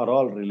you, are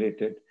all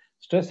related.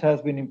 Stress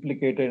has been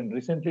implicated and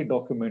recently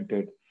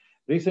documented.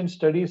 Recent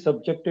studies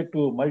subjected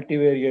to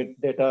multivariate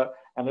data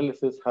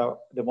analysis have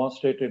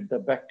demonstrated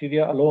that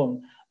bacteria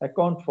alone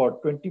account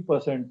for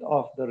 20%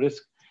 of the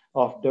risk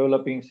of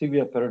developing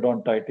severe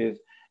periodontitis,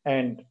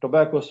 and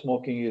tobacco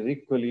smoking is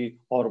equally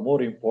or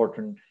more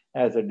important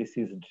as a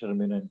disease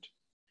determinant.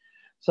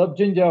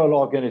 Subgingival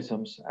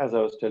organisms, as I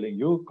was telling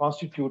you,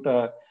 constitute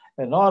an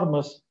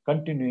enormous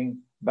continuing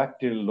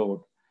bacterial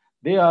load.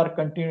 They are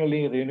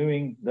continually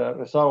renewing the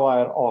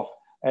reservoir of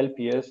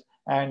LPS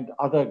and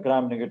other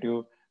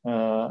gram-negative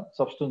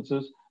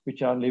substances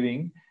which are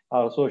living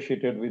are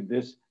associated with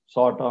this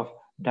sort of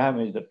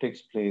damage that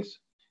takes place.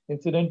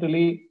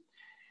 Incidentally,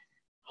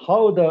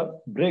 how the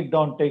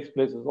breakdown takes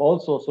place is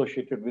also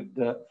associated with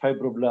the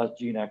fibroblast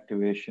gene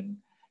activation.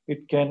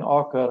 It can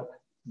occur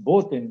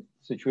both in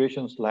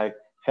situations like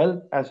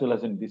health as well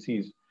as in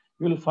disease.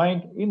 You will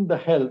find in the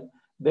health,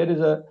 there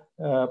is a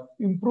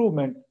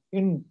improvement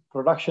in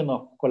production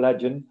of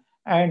collagen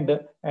and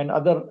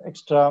other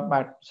extra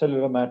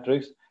cellular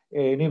matrix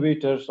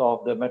inhibitors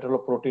of the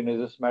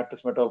metalloproteinases,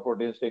 matrix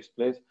metalloproteinase takes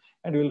place,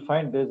 and you will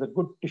find there's a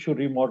good tissue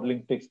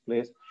remodeling takes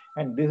place.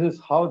 And this is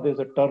how there's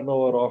a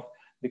turnover of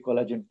the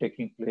collagen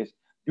taking place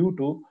due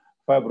to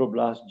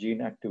fibroblast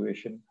gene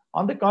activation.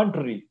 On the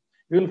contrary,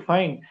 you will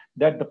find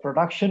that the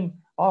production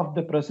of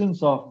the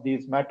presence of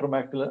these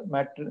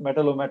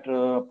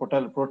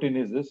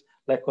metalloproteinases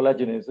like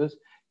collagenases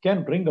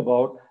can bring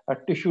about a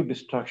tissue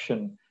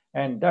destruction.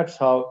 And that's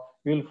how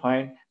you'll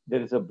find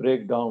there is a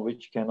breakdown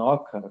which can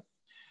occur.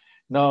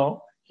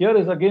 Now, here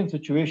is again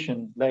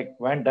situation like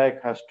Van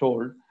Dyck has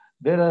told,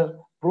 there are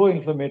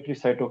pro-inflammatory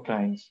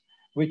cytokines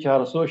which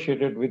are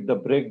associated with the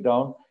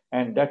breakdown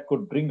and that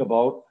could bring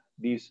about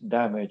these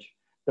damage.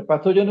 The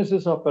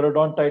pathogenesis of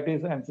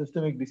periodontitis and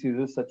systemic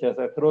diseases such as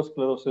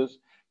atherosclerosis,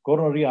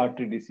 coronary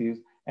artery disease,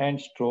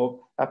 and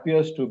stroke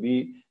appears to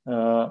be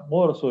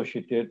more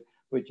associated,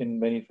 which in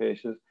many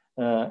cases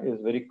is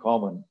very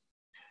common.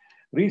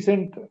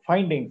 Recent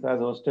findings, as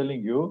I was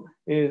telling you,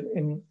 is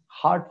in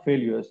heart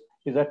failures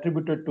is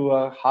attributed to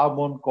a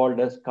hormone called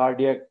as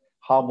cardiac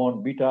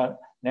hormone beta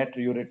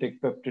natriuretic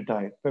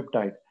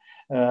peptide,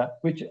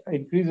 which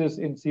increases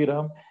in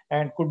serum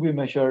and could be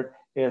measured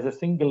as a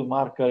single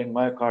marker in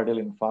myocardial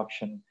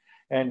infarction.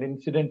 And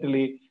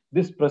incidentally,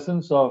 this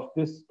presence of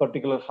this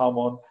particular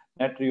hormone,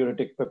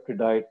 natriuretic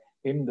peptide,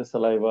 in the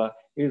saliva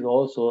is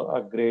also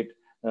a great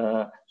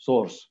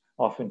source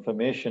of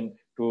information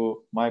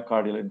to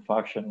myocardial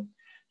infarction.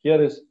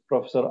 Here is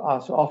Professor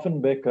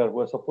Offenbaker, who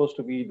was supposed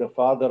to be the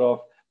father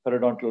of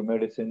periodontal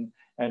medicine,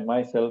 and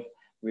myself,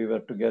 we were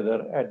together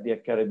at the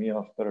Academy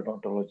of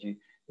Periodontology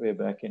way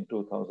back in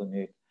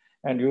 2008.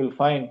 And you will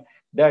find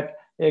that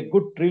a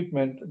good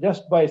treatment,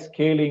 just by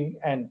scaling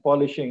and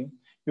polishing,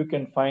 you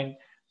can find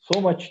so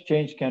much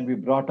change can be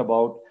brought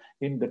about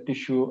in the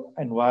tissue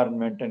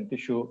environment and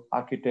tissue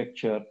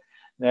architecture.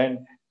 And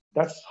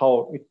that's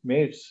how it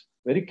makes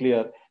very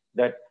clear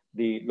that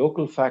the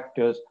local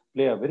factors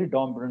play a very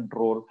dominant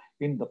role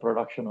in the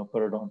production of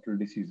periodontal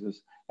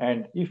diseases.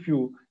 And if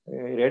you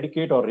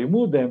eradicate or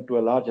remove them to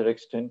a larger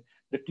extent,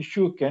 the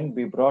tissue can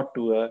be brought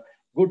to a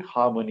good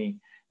harmony.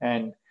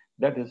 And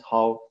that is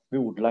how we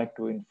would like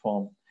to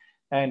inform.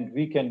 And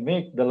we can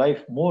make the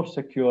life more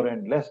secure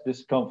and less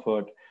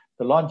discomfort.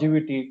 The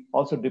longevity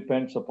also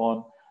depends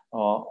upon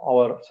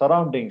our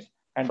surroundings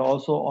and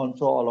also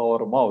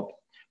our mouth.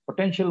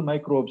 Potential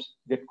microbes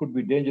that could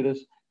be dangerous,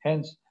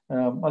 hence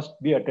must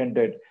be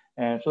attended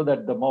so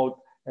that the mouth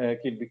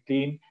can be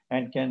clean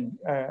and can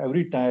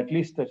every time, at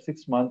least at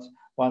 6 months,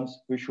 once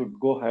we should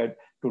go ahead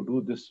to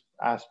do this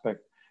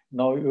aspect.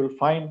 Now you will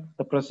find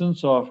the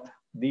presence of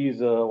these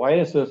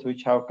viruses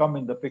which have come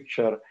in the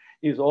picture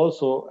is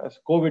also as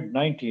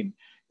COVID-19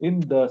 in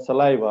the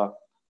saliva.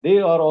 They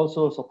are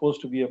also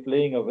supposed to be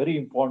playing a very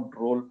important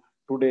role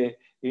today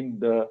in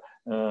the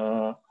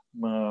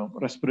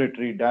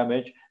respiratory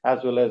damage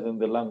as well as in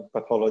the lung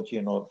pathology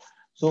and all.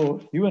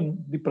 So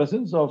even the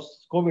presence of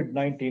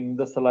COVID-19 in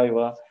the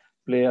saliva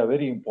play a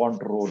very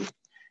important role.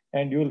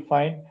 And you will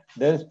find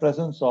there is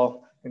presence of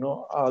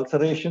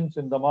ulcerations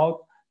in the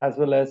mouth as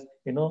well as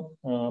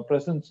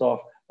presence of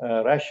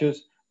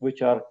rashes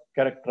which are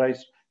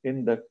characterized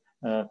in the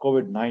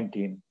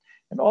COVID-19.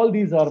 And all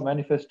these are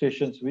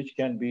manifestations which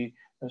can be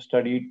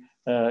studied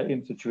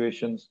in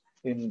situations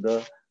in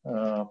the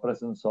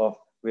presence of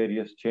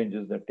various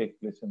changes that take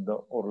place in the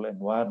oral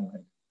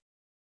environment.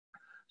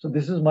 So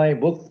this is my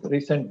book,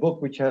 recent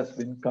book, which has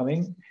been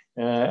coming,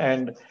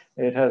 and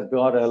it has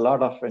got a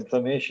lot of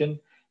information,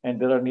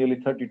 and there are nearly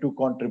 32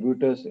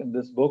 contributors in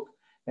this book,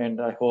 and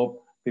I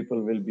hope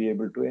people will be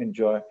able to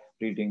enjoy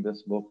reading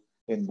this book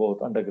in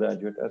both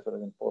undergraduate as well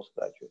as in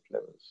postgraduate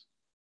levels.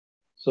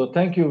 So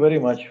thank you very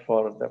much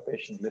for the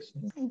patient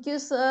listening. Thank you,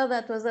 sir.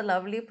 That was a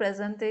lovely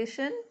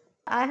presentation.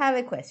 I have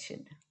a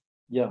question.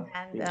 Yeah.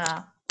 And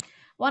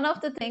one of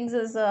the things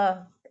is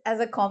as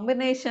a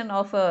combination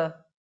of a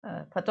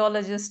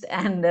pathologist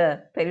and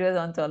a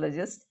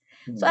periodontologist.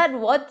 So at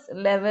what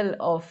level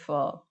of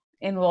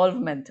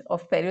involvement,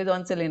 of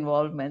periodontal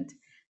involvement,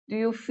 do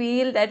you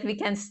feel that we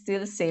can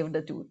still save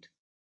the tooth?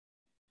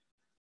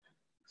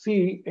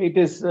 See, it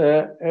is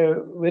a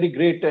very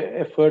great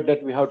effort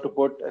that we have to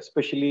put,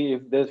 especially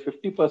if there's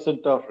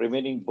 50% of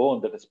remaining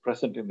bone that is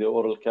present in the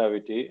oral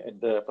cavity in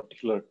the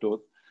particular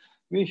tooth.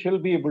 We shall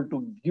be able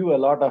to give a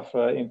lot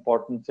of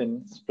importance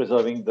in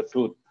preserving the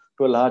tooth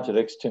to a larger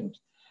extent.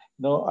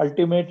 Now,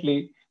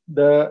 ultimately,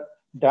 the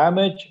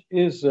damage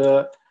is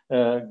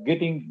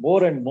getting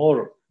more and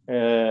more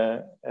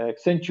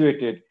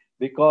accentuated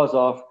because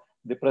of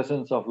the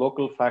presence of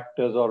local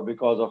factors or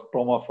because of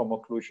trauma from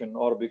occlusion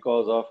or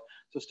because of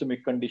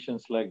systemic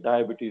conditions like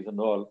diabetes and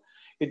all.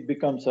 It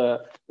becomes a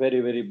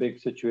very, very big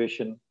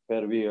situation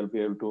where we will be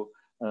able to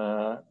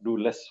do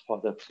less for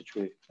that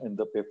situation in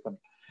the paper.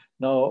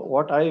 Now,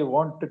 what I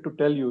wanted to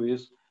tell you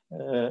is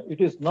it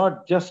is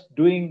not just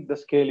doing the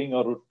scaling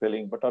or root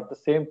filling, but at the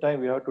same time,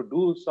 we have to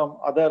do some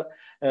other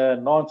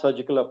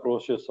non-surgical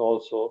approaches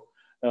also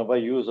by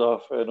use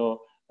of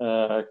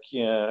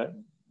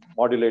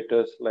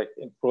modulators like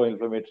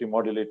pro-inflammatory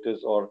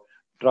modulators or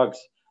drugs,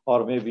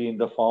 or maybe in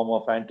the form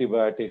of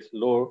antibiotics,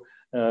 low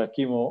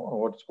chemo,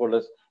 what's called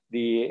as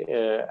the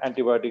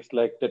antibiotics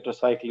like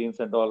tetracyclines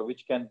and all,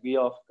 which can be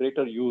of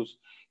greater use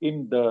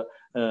in the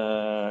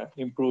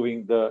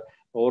improving the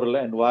oral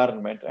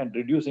environment and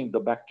reducing the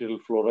bacterial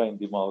flora in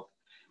the mouth.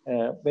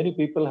 Many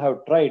people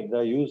have tried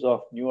the use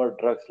of newer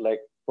drugs like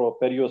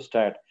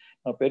Periostat.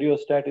 Now,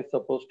 Periostat is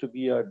supposed to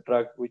be a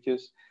drug which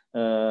is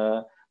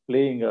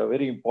playing a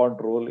very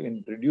important role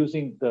in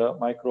reducing the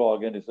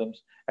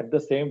microorganisms, at the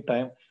same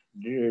time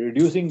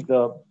reducing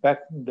the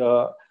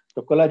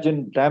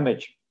collagen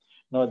damage.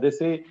 Now, they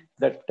say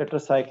that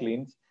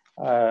tetracyclines,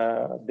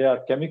 they are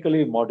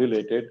chemically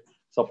modulated,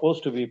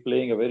 supposed to be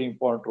playing a very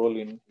important role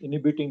in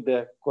inhibiting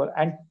the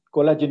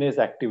collagenase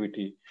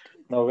activity.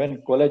 Now,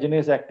 when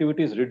collagenase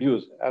activity is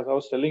reduced, as I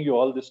was telling you,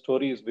 all this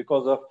story is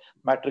because of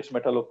matrix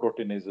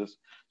metalloproteinases.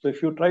 So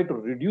if you try to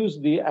reduce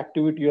the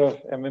activity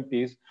of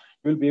MMPs,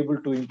 you'll be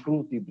able to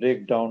improve the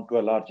breakdown to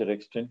a larger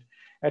extent.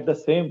 At the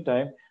same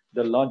time,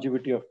 the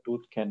longevity of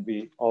tooth can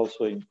be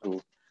also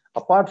improved.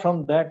 Apart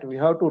from that, we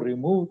have to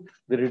remove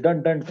the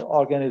redundant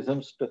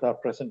organisms that are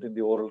present in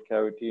the oral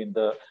cavity in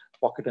the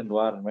pocket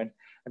environment.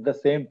 At the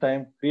same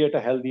time, create a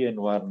healthy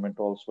environment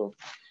also.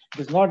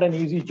 It is not an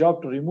easy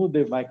job to remove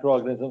the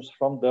microorganisms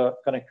from the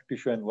connective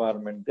tissue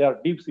environment. They are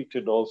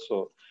deep-seated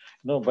also,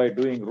 by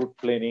doing root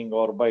planing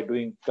or by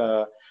doing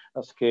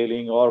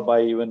scaling or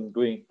by even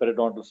doing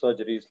periodontal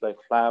surgeries like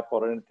flap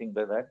or anything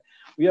like that.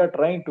 We are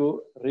trying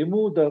to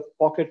remove the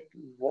pocket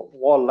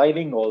wall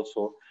lining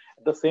also.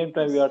 At the same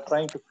time, we are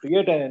trying to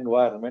create an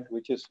environment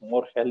which is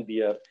more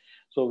healthier.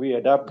 So we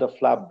adapt the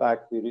flap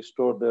back, we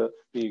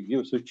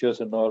give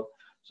sutures and all.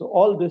 So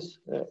all this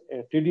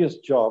tedious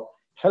job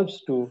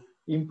helps to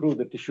improve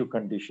the tissue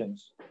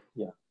conditions.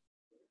 Yeah.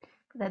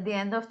 But at the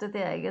end of the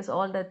day, I guess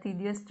all that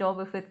tedious job,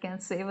 if it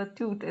can save a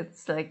tooth,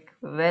 it's like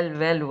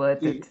well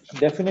worth it.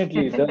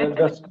 Definitely.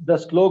 The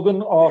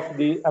slogan of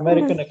the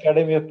American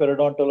Academy of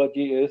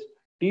Periodontology is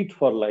teeth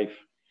for life.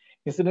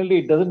 Incidentally,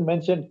 it doesn't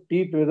mention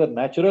teeth whether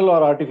natural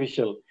or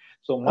artificial.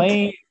 So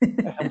Okay.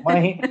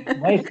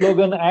 my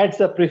slogan adds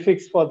a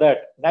prefix for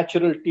that,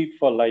 natural teeth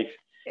for life.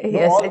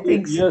 Yes, All I these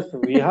think so. years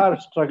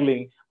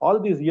all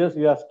these years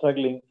we are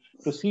struggling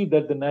to see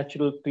that the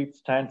natural teeth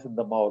stands in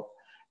the mouth.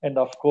 And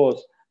of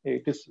course,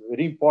 it is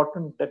very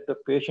important that the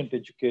patient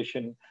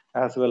education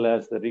as well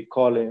as the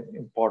recall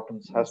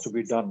importance has to Yes.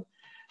 be done.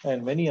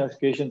 And many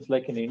occasions,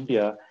 like in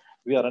India,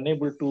 we are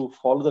unable to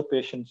follow the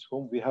patients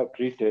whom we have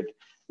treated,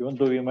 even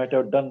though we might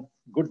have done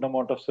good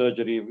amount of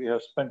surgery. We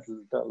have spent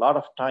a lot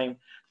of time.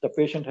 The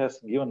patient has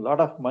given a lot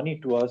of money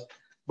to us,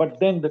 but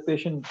then the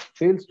patient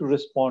fails to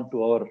respond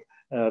to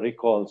our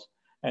recalls,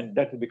 and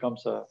that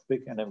becomes a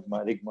big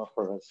enigma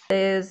for us.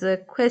 There's a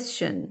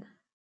question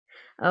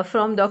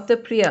from Dr.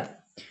 Priya.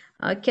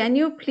 Can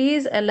you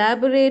please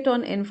elaborate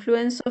on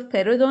influence of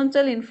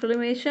periodontal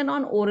inflammation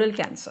on oral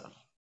cancer?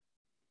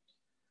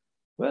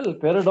 Well,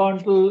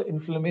 periodontal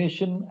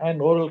inflammation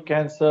and oral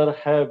cancer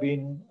have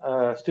been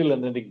still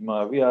an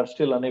enigma. We are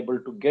still unable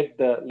to get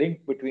the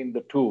link between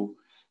the two.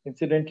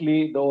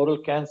 Incidentally, the oral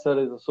cancer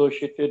is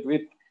associated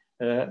with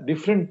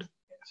different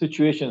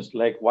situations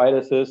like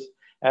viruses,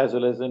 as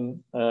well as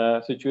in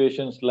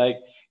situations like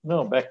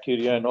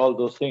bacteria and all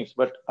those things.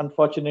 But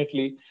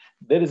unfortunately,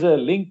 there is a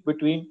link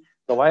between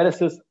the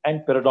viruses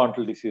and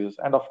periodontal diseases,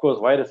 and of course,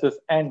 viruses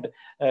and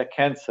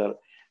cancer.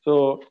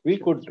 So we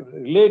could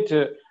relate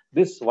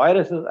this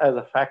virus as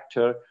a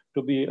factor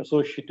to be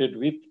associated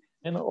with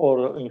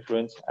oral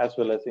influence as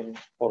well as in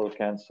oral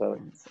cancer.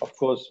 Of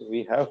course,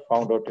 we have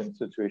found out in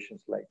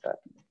situations like that.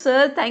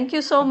 Sir, thank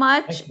you so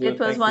much. Thank It you. was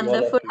Thank you all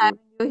wonderful of you. having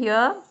you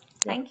here. Yeah.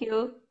 Thank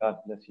you. God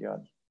bless you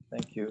all.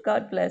 Thank you.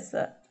 God bless,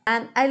 sir.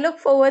 And I look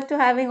forward to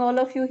having all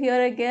of you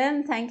here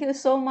again. Thank you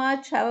so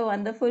much. Have a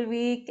wonderful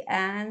week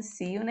and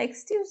see you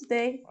next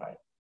Tuesday. Bye.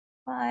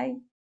 Bye.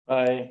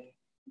 Bye.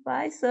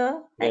 Bye,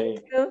 sir.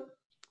 Thank Bye. you.